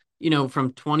 from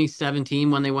 2017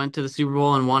 when they went to the Super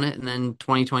Bowl and won it, and then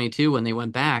 2022 when they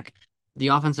went back, the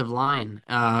offensive line,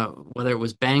 whether it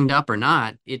was banged up or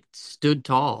not, it stood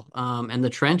tall. And the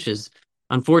trenches,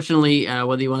 unfortunately,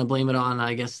 whether you want to blame it on,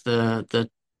 I guess, the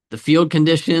field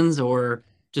conditions or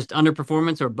just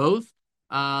underperformance or both,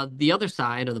 the other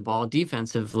side of the ball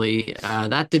defensively,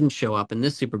 that didn't show up in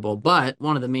this Super Bowl. But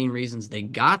one of the main reasons they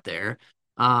got there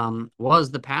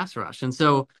was the pass rush. And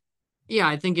so, yeah,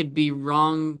 I think it'd be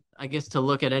wrong, I guess, to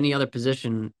look at any other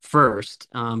position first,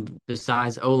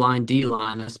 besides O-line,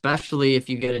 D-line, especially if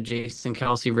you get a Jason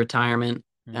Kelce retirement,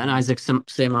 and Isaac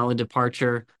Seumalo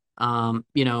departure.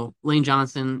 Lane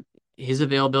Johnson, his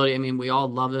availability, I mean, we all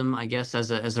love him, I guess, as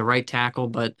a right tackle,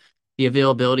 but The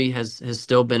availability has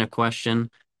still been a question.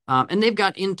 And they've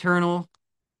got internal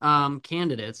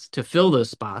candidates to fill those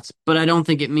spots, but I don't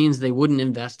think it means they wouldn't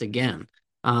invest again.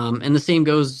 And the same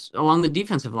goes along the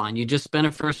defensive line. You just spent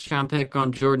a first round pick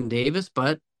on Jordan Davis,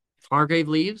 but if Hargrave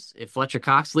leaves, if Fletcher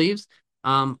Cox leaves,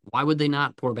 why would they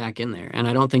not pour back in there? And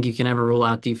I don't think you can ever rule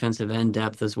out defensive end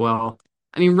depth as well.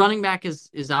 I mean, running back is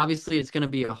obviously it's going to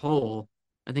be a hole.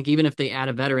 I think even if they add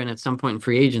a veteran at some point in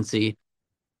free agency,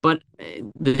 but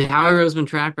the Howie Roseman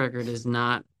track record is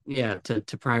not,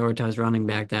 to prioritize running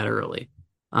back that early.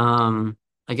 I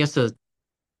guess a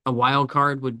wild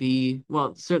card would be,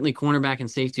 well, certainly cornerback and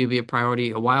safety would be a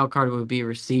priority. A wild card would be a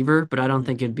receiver, but I don't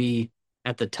think it'd be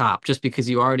at the top just because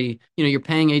you already, you're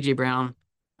paying AJ Brown.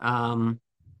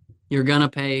 You're gonna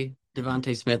pay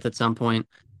Devontae Smith at some point.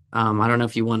 I don't know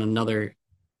if you want another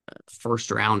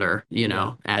first rounder,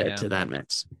 added to that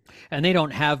mix. And they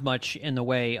don't have much in the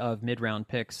way of mid-round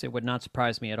picks. It would not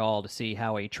surprise me at all to see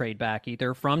Howie trade back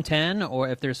either from 10, or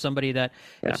if there's somebody that,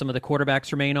 if some of the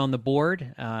quarterbacks remain on the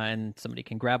board and somebody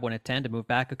can grab one at 10 to move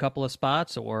back a couple of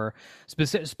spots, or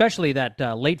especially that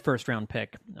late first-round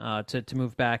pick to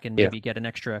move back and maybe get an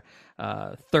extra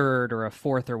third or a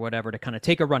fourth or whatever to kind of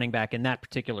take a running back in that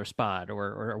particular spot,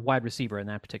 or a wide receiver in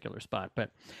that particular spot.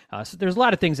 But so there's a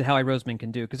lot of things that Howie Roseman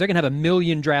can do, because they're going to have 1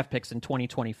 million draft picks in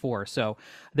 2024. So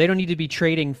they don't need to be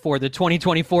trading for the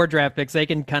 2024 draft picks. They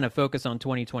can kind of focus on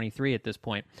 2023 at this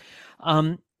point.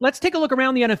 Let's take a look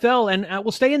around the NFL, and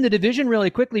we'll stay in the division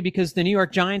really quickly, because the New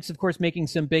York Giants, of course, making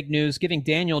some big news, giving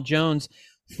Daniel Jones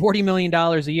 $40 million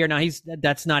a year. Now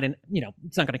that's not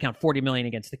it's not going to count $40 million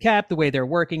against the cap the way they're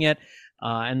working it.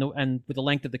 And with the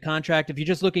length of the contract, if you're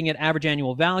just looking at average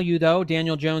annual value, though,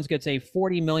 Daniel Jones gets a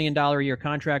 $40 million a year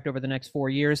contract over the next 4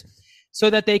 years, so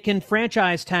that they can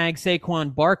franchise tag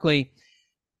Saquon Barkley.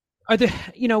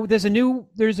 There's a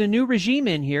new regime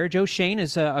in here. Joe Schoen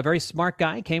is a very smart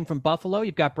guy, came from Buffalo.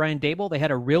 You've got Brian Daboll. They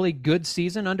had a really good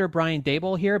season under Brian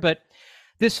Daboll here, but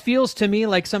this feels to me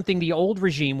like something the old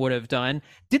regime would have done.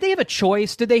 Did they have a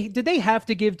choice? Did they have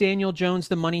to give Daniel Jones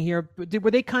the money here? Were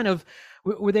they kind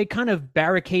of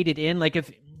barricaded in? Like,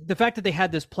 if the fact that they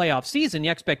had this playoff season, the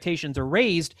expectations are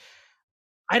raised,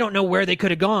 I don't know where they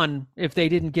could have gone if they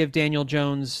didn't give Daniel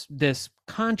Jones this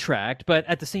contract. But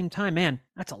at the same time, man,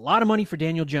 that's a lot of money for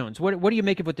Daniel Jones. What do you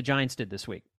make of what the Giants did this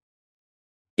week?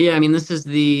 Yeah, I mean, this is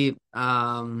the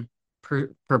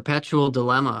perpetual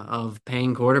dilemma of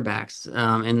paying quarterbacks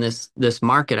in this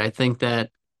market. I think that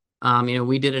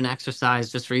we did an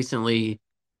exercise just recently,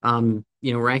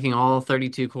 ranking all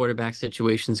 32 quarterback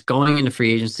situations going into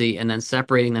free agency and then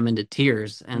separating them into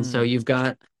tiers. And so you've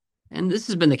got, and this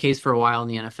has been the case for a while in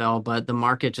the NFL, but the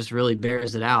market just really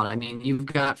bears it out. I mean, you've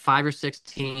got 5 or 6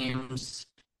 teams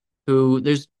who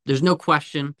there's no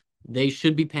question they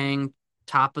should be paying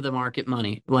top of the market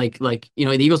money. Like the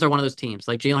Eagles are one of those teams.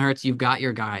 Like Jalen Hurts, you've got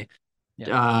your guy.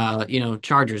 Yeah.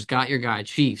 Chargers got your guy.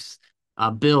 Chiefs,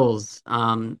 Bills.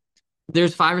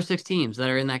 There's 5 or 6 teams that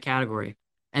are in that category.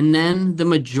 And then the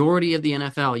majority of the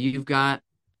NFL, you've got,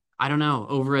 I don't know,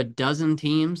 over a dozen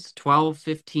teams, 12,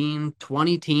 15,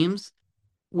 20 teams,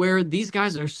 where these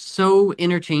guys are so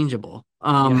interchangeable.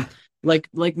 Like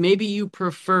maybe you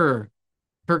prefer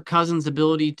Kirk Cousins'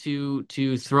 ability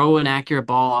to throw an accurate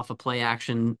ball off a play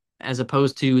action as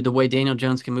opposed to the way Daniel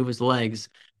Jones can move his legs.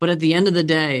 But at the end of the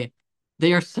day,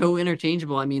 they are so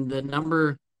interchangeable. I mean, the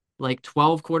number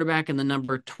 12 quarterback and the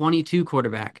number 22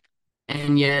 quarterback.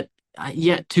 And yet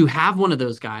to have one of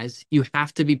those guys, you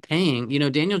have to be paying.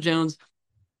 Daniel Jones,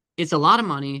 it's a lot of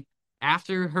money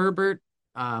after Herbert,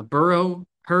 Burrow,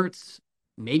 Hurts,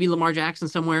 maybe Lamar Jackson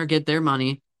somewhere get their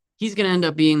money. He's going to end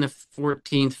up being the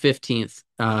 14th,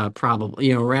 15th,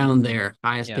 probably, around there,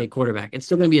 highest paid quarterback. It's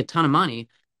still going to be a ton of money.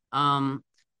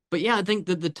 But yeah, I think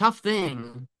that the tough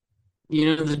thing,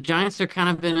 the Giants are kind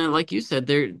of like you said,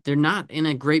 they're not in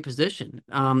a great position.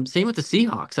 Same with the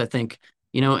Seahawks, I think,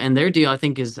 and their deal, I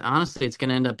think, is honestly, it's going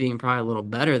to end up being probably a little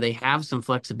better. They have some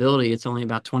flexibility. It's only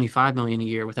about $25 million a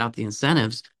year without the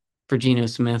incentives for Geno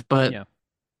Smith. But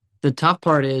the tough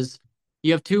part is,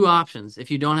 you have 2 options.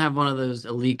 If you don't have one of those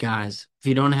elite guys, if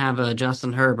you don't have a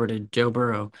Justin Herbert or Joe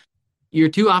Burrow, your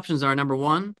 2 options are, number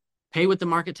 1, pay what the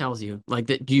market tells you. Like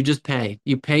that, you just pay.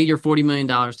 You pay your $40 million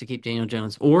to keep Daniel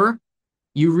Jones, or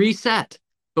you reset.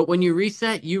 But when you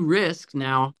reset, you risk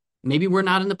now, maybe we're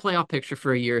not in the playoff picture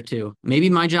for a year or 2. Maybe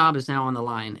my job is now on the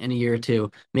line in a year or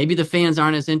 2. Maybe the fans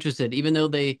aren't as interested, even though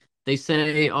they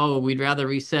say, oh, we'd rather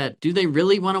reset. Do they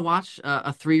really want to watch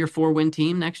a 3 or 4 win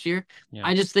team next year? Yeah.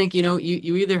 I just think, you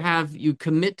either you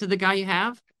commit to the guy you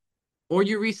have, or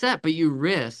you reset, but you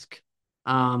risk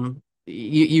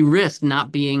you risk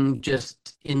not being just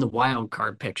in the wild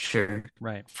card picture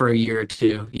Right. for a year or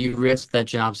two. You risk that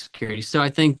job security. So I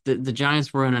think the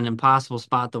Giants were in an impossible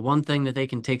spot. The one thing that they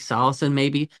can take solace in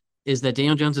maybe is that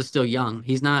Daniel Jones is still young.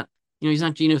 He's not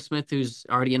Geno Smith who's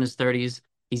already in his 30s.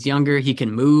 He's younger. He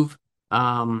can move.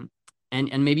 Um,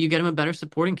 and maybe you get him a better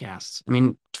supporting cast. I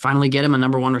mean, finally get him a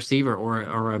number one receiver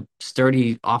or a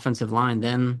sturdy offensive line.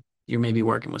 Then you're maybe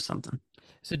working with something.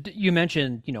 So you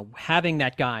mentioned, having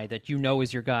that guy that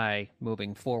is your guy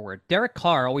moving forward. Derek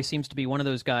Carr always seems to be one of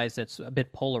those guys that's a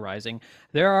bit polarizing.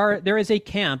 There is a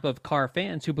camp of Carr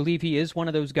fans who believe he is one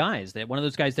of those guys,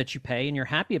 that you pay and you're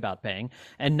happy about paying,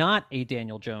 and not a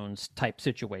Daniel Jones type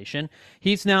situation.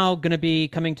 He's now going to be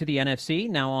coming to the NFC,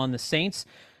 now on the Saints.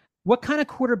 What kind of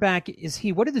quarterback is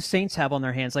he? What do the Saints have on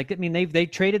their hands? Like, I mean, they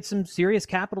traded some serious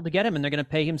capital to get him, and they're going to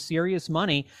pay him serious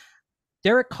money.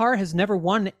 Derek Carr has never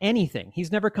won anything.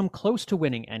 He's never come close to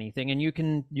winning anything. And you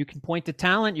can point to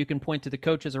talent, you can point to the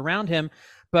coaches around him,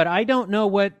 but I don't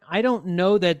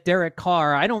know that Derek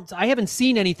Carr, I haven't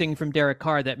seen anything from Derek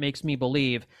Carr that makes me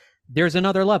believe there's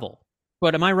another level.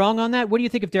 But am I wrong on that? What do you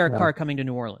think of Derek Carr coming to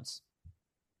New Orleans?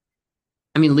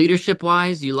 I mean, leadership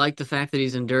wise, you like the fact that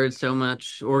he's endured so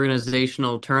much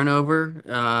organizational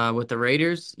turnover with the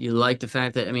Raiders. You like the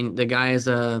fact that, I mean, the guy is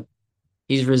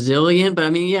he's resilient, but I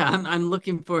mean, yeah, I'm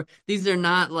looking for, these are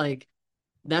not like,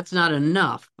 that's not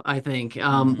enough, I think.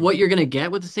 What you're going to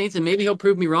get with the Saints, and maybe he'll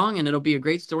prove me wrong and it'll be a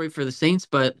great story for the Saints,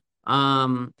 but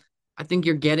I think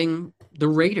you're getting the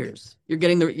Raiders. You're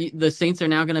getting the Saints are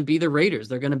now going to be the Raiders.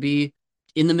 They're going to be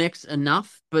in the mix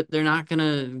enough, but they're not going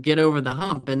to get over the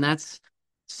hump. And that's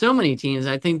so many teams.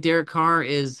 I think Derek Carr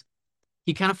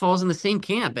he kind of falls in the same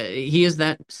camp. He is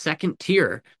that second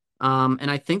tier.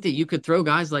 And I think that you could throw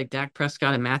guys like Dak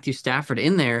Prescott and Matthew Stafford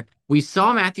in there. We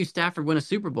saw Matthew Stafford win a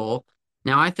Super Bowl.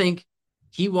 Now, I think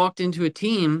he walked into a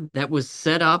team that was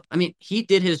set up. I mean, he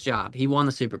did his job. He won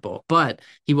the Super Bowl, but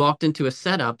he walked into a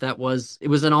setup it was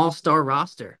an all-star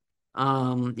roster,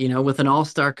 with an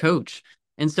all-star coach.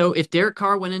 And so if Derek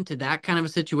Carr went into that kind of a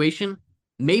situation,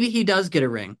 maybe he does get a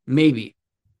ring. Maybe.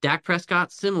 Dak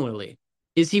Prescott, similarly.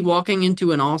 Is he walking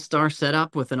into an all-star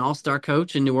setup with an all-star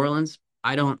coach in New Orleans?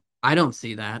 I don't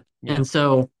see that. Yeah. And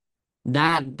so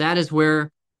that is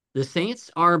where the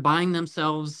Saints are buying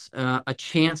themselves a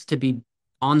chance to be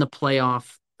on the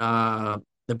playoff,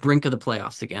 the brink of the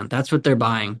playoffs again. That's what they're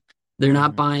buying. They're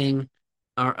not buying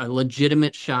a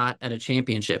legitimate shot at a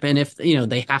championship. And if,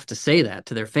 they have to say that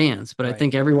to their fans, but right. I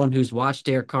think everyone who's watched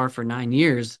Derek Carr for 9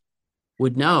 years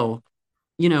would know,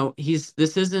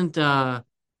 this isn't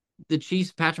the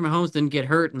Chiefs. Patrick Mahomes didn't get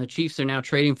hurt, and the Chiefs are now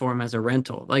trading for him as a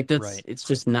rental. Like that's right. It's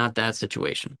just not that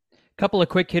situation. Couple of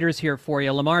quick hitters here for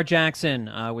you. Lamar Jackson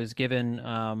was given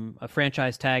a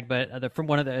franchise tag, but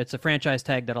it's a franchise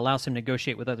tag that allows him to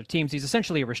negotiate with other teams. He's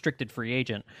essentially a restricted free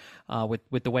agent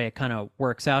with the way it kind of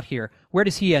works out here. Where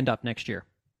does he end up next year?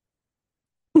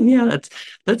 Yeah,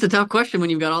 that's a tough question when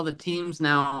you've got all the teams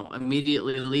now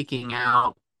immediately leaking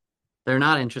out. They're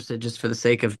not interested just for the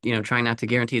sake of, trying not to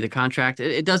guarantee the contract.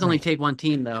 It does only take one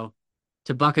team, though,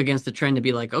 to buck against the trend to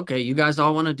be like, okay, you guys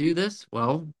all want to do this?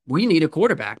 Well, we need a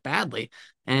quarterback badly.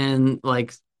 And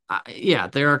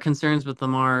there are concerns with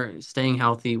Lamar staying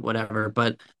healthy, whatever.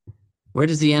 But where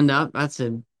does he end up? I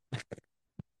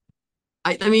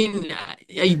mean,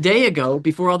 a day ago,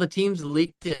 before all the teams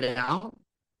leaked it out,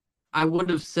 I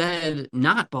would have said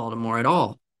not Baltimore at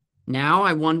all. Now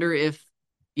I wonder if,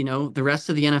 the rest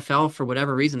of the NFL, for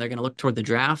whatever reason, they're going to look toward the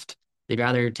draft. They'd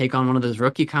rather take on one of those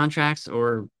rookie contracts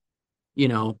or,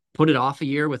 put it off a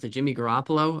year with a Jimmy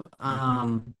Garoppolo.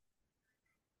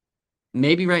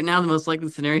 Maybe right now the most likely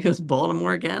scenario is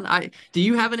Baltimore again. Do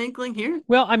you have an inkling here?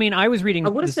 Well, I mean, I was reading. I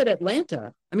would have said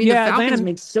Atlanta. I mean, yeah, the Falcons Atlanta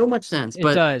makes so much sense. It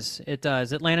does. It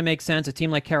does. Atlanta makes sense. A team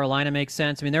like Carolina makes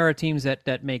sense. I mean, there are teams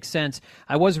that make sense.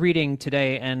 I was reading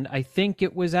today, and I think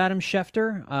it was Adam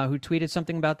Schefter who tweeted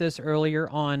something about this earlier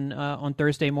on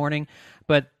Thursday morning.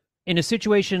 But in a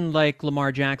situation like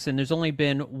Lamar Jackson, there's only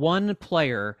been one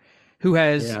player who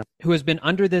has been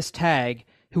under this tag,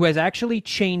 who has actually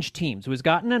changed teams, who has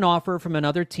gotten an offer from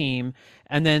another team,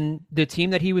 and then the team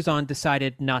that he was on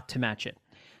decided not to match it.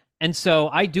 And so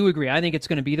I do agree. I think it's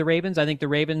going to be the Ravens. I think the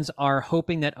Ravens are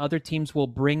hoping that other teams will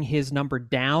bring his number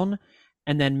down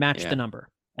and then match the number.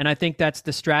 And I think that's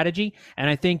the strategy. And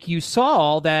I think you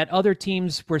saw that other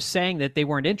teams were saying that they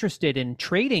weren't interested in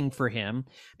trading for him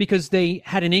because they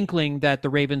had an inkling that the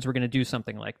Ravens were going to do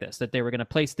something like this, that they were going to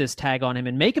place this tag on him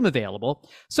and make him available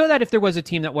so that if there was a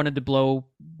team that wanted to blow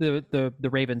the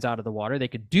Ravens out of the water, they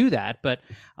could do that. But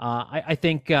I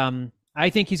think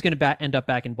he's going to end up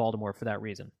back in Baltimore for that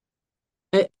reason.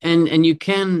 And you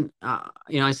can,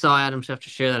 I saw Adam Schefter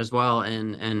share that as well,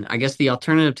 and I guess the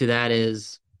alternative to that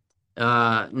is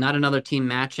not another team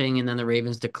matching and then the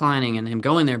Ravens declining and him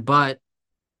going there, but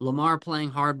Lamar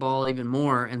playing hardball even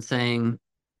more and saying,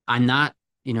 I'm not,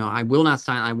 I will not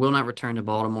sign, I will not return to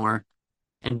Baltimore,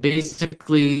 and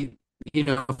basically,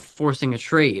 forcing a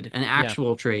trade, an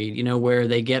actual trade, where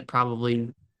they get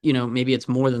probably, maybe it's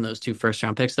more than those 2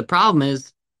 first-round picks. The problem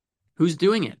is who's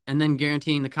doing it and then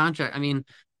guaranteeing the contract. I mean,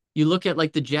 you look at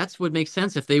like the Jets would make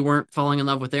sense if they weren't falling in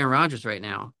love with Aaron Rodgers right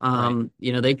now. Right.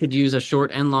 They could use a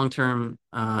short and long-term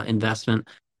investment.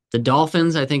 The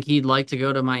Dolphins, I think he'd like to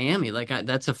go to Miami. Like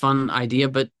that's a fun idea,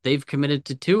 but they've committed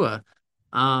to Tua.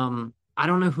 I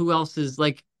don't know who else is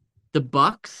like the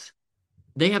Bucks.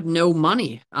 They have no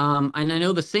money. And I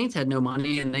know the Saints had no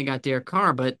money and they got Derek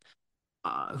Carr, but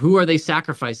who are they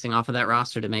sacrificing off of that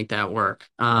roster to make that work?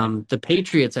 The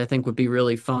Patriots, I think, would be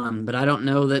really fun, but I don't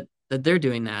know that they're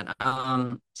doing that.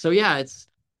 So yeah,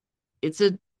 it's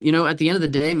a at the end of the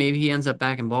day, maybe he ends up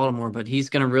back in Baltimore, but he's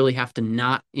going to really have to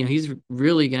not, he's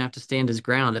really going to have to stand his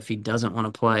ground if he doesn't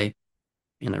want to play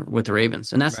with the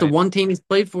Ravens, and that's the one team he's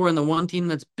played for and the one team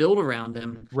that's built around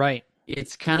him. Right.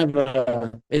 It's kind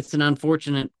of it's an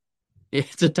unfortunate.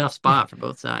 It's a tough spot for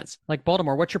both sides. Like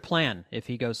Baltimore, what's your plan if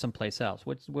he goes someplace else?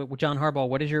 What John Harbaugh?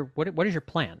 What is your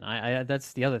plan?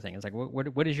 That's the other thing. It's like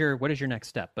what is your next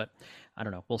step? But I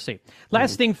don't know. We'll see.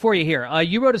 Last thing for you here.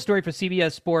 You wrote a story for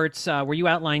CBS Sports where you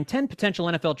outlined 10 potential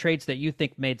NFL trades that you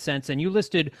think made sense, and you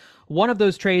listed one of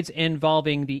those trades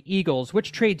involving the Eagles.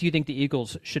 Which trade do you think the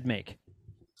Eagles should make?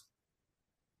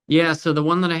 Yeah, so the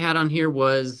one that I had on here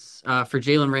was for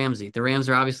Jalen Ramsey. The Rams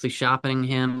are obviously shopping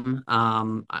him.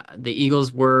 The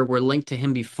Eagles were linked to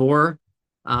him before,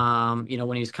 when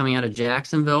he was coming out of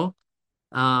Jacksonville.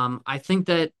 I think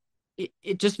that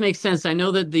it just makes sense. I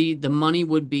know that the money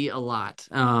would be a lot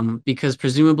because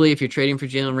presumably if you're trading for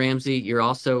Jalen Ramsey, you're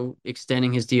also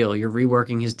extending his deal. You're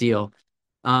reworking his deal.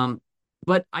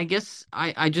 But I guess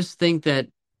I just think that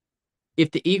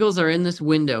if the Eagles are in this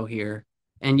window here,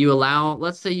 and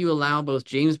let's say you allow both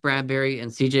James Bradberry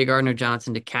and C.J.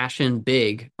 Gardner-Johnson to cash in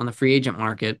big on the free agent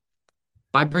market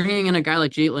by bringing in a guy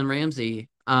like Jalen Ramsey.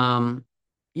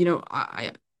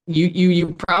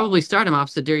 You probably start him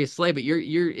opposite Darius Slay, but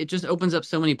it just opens up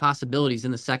so many possibilities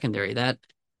in the secondary that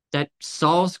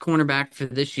solves cornerback for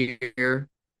this year,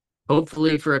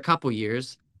 hopefully for a couple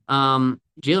years. Jalen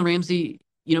Ramsey,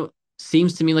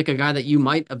 seems to me like a guy that you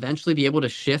might eventually be able to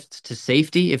shift to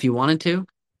safety if you wanted to.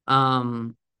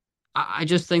 I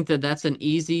just think that that's an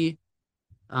easy,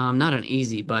 not an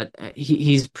easy, but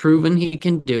he's proven he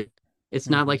can do it. It's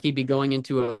not like he'd be going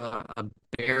into a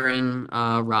barren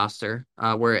roster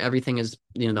where everything is,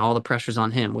 all the pressure's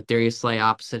on him with Darius Slay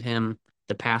opposite him,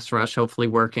 the pass rush hopefully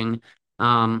working.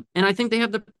 And I think they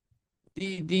have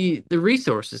the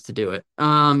resources to do it.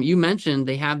 You mentioned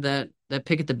they have that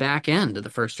pick at the back end of the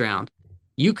first round.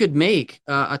 You could make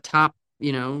a top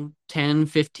 10,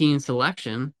 15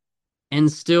 selection and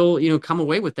still, come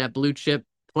away with that blue chip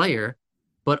player,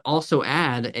 but also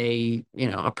add a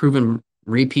proven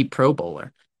repeat Pro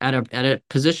Bowler at a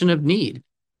position of need.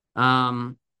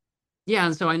 And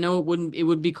so I know it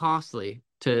would be costly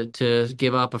to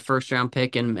give up a first round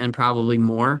pick and probably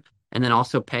more, and then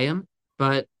also pay him.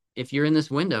 But if you're in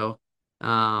this window,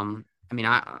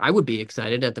 I would be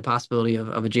excited at the possibility of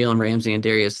a Jalen Ramsey and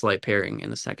Darius Slay pairing in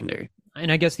the secondary.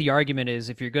 And I guess the argument is,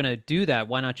 if you're going to do that,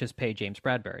 why not just pay James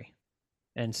Bradberry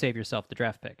and save yourself the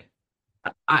draft pick?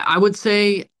 I would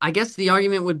say, I guess the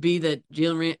argument would be that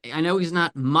I know he's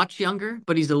not much younger,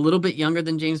 but he's a little bit younger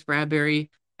than James Bradberry.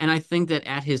 And I think that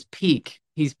at his peak,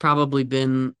 he's probably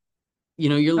been,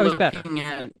 you're looking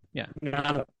at,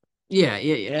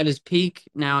 at his peak.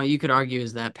 Now you could argue,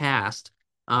 is that past?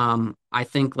 I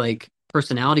think like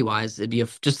personality wise, it'd be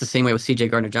just the same way with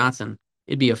CJ Gardner-Johnson.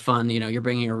 It'd be a fun, you're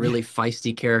bringing a really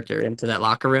feisty character into that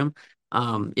locker room.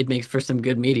 It makes for some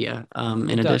good media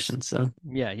in addition. So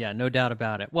yeah, no doubt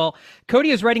about it. Well,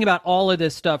 Cody is writing about all of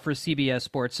this stuff for CBS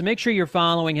Sports, so make sure you're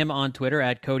following him on Twitter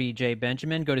at Cody J.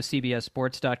 Benjamin. Go to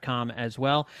cbssports.com as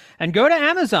well, and go to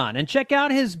Amazon and check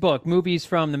out his book, Movies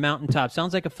from the Mountaintop.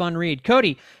 Sounds like a fun read.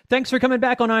 Cody, thanks for coming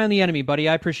back on Eye on the Enemy, buddy.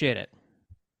 I appreciate it.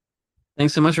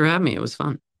 Thanks so much for having me. It was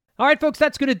fun. All right, folks,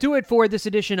 that's going to do it for this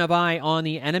edition of Eye on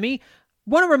the Enemy.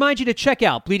 Want to remind you to check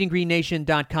out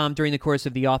bleedinggreennation.com during the course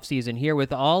of the offseason here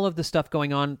with all of the stuff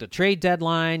going on, the trade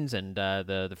deadlines and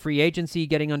the free agency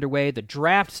getting underway. The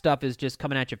draft stuff is just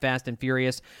coming at you fast and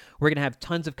furious. We're going to have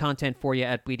tons of content for you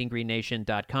at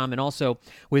bleedinggreennation.com and also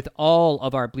with all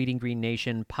of our Bleeding Green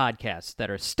Nation podcasts that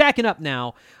are stacking up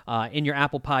now in your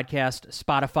Apple Podcast,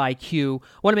 Spotify queue.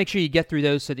 Want to make sure you get through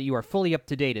those so that you are fully up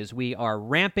to date as we are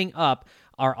ramping up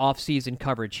our off-season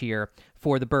coverage here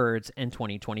for the Birds in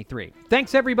 2023.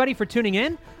 Thanks, everybody, for tuning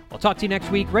in. I'll talk to you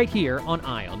next week right here on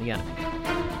Eye on the Enemy.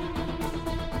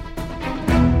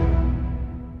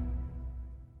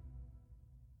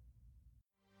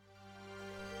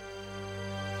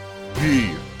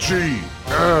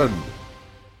 BGN.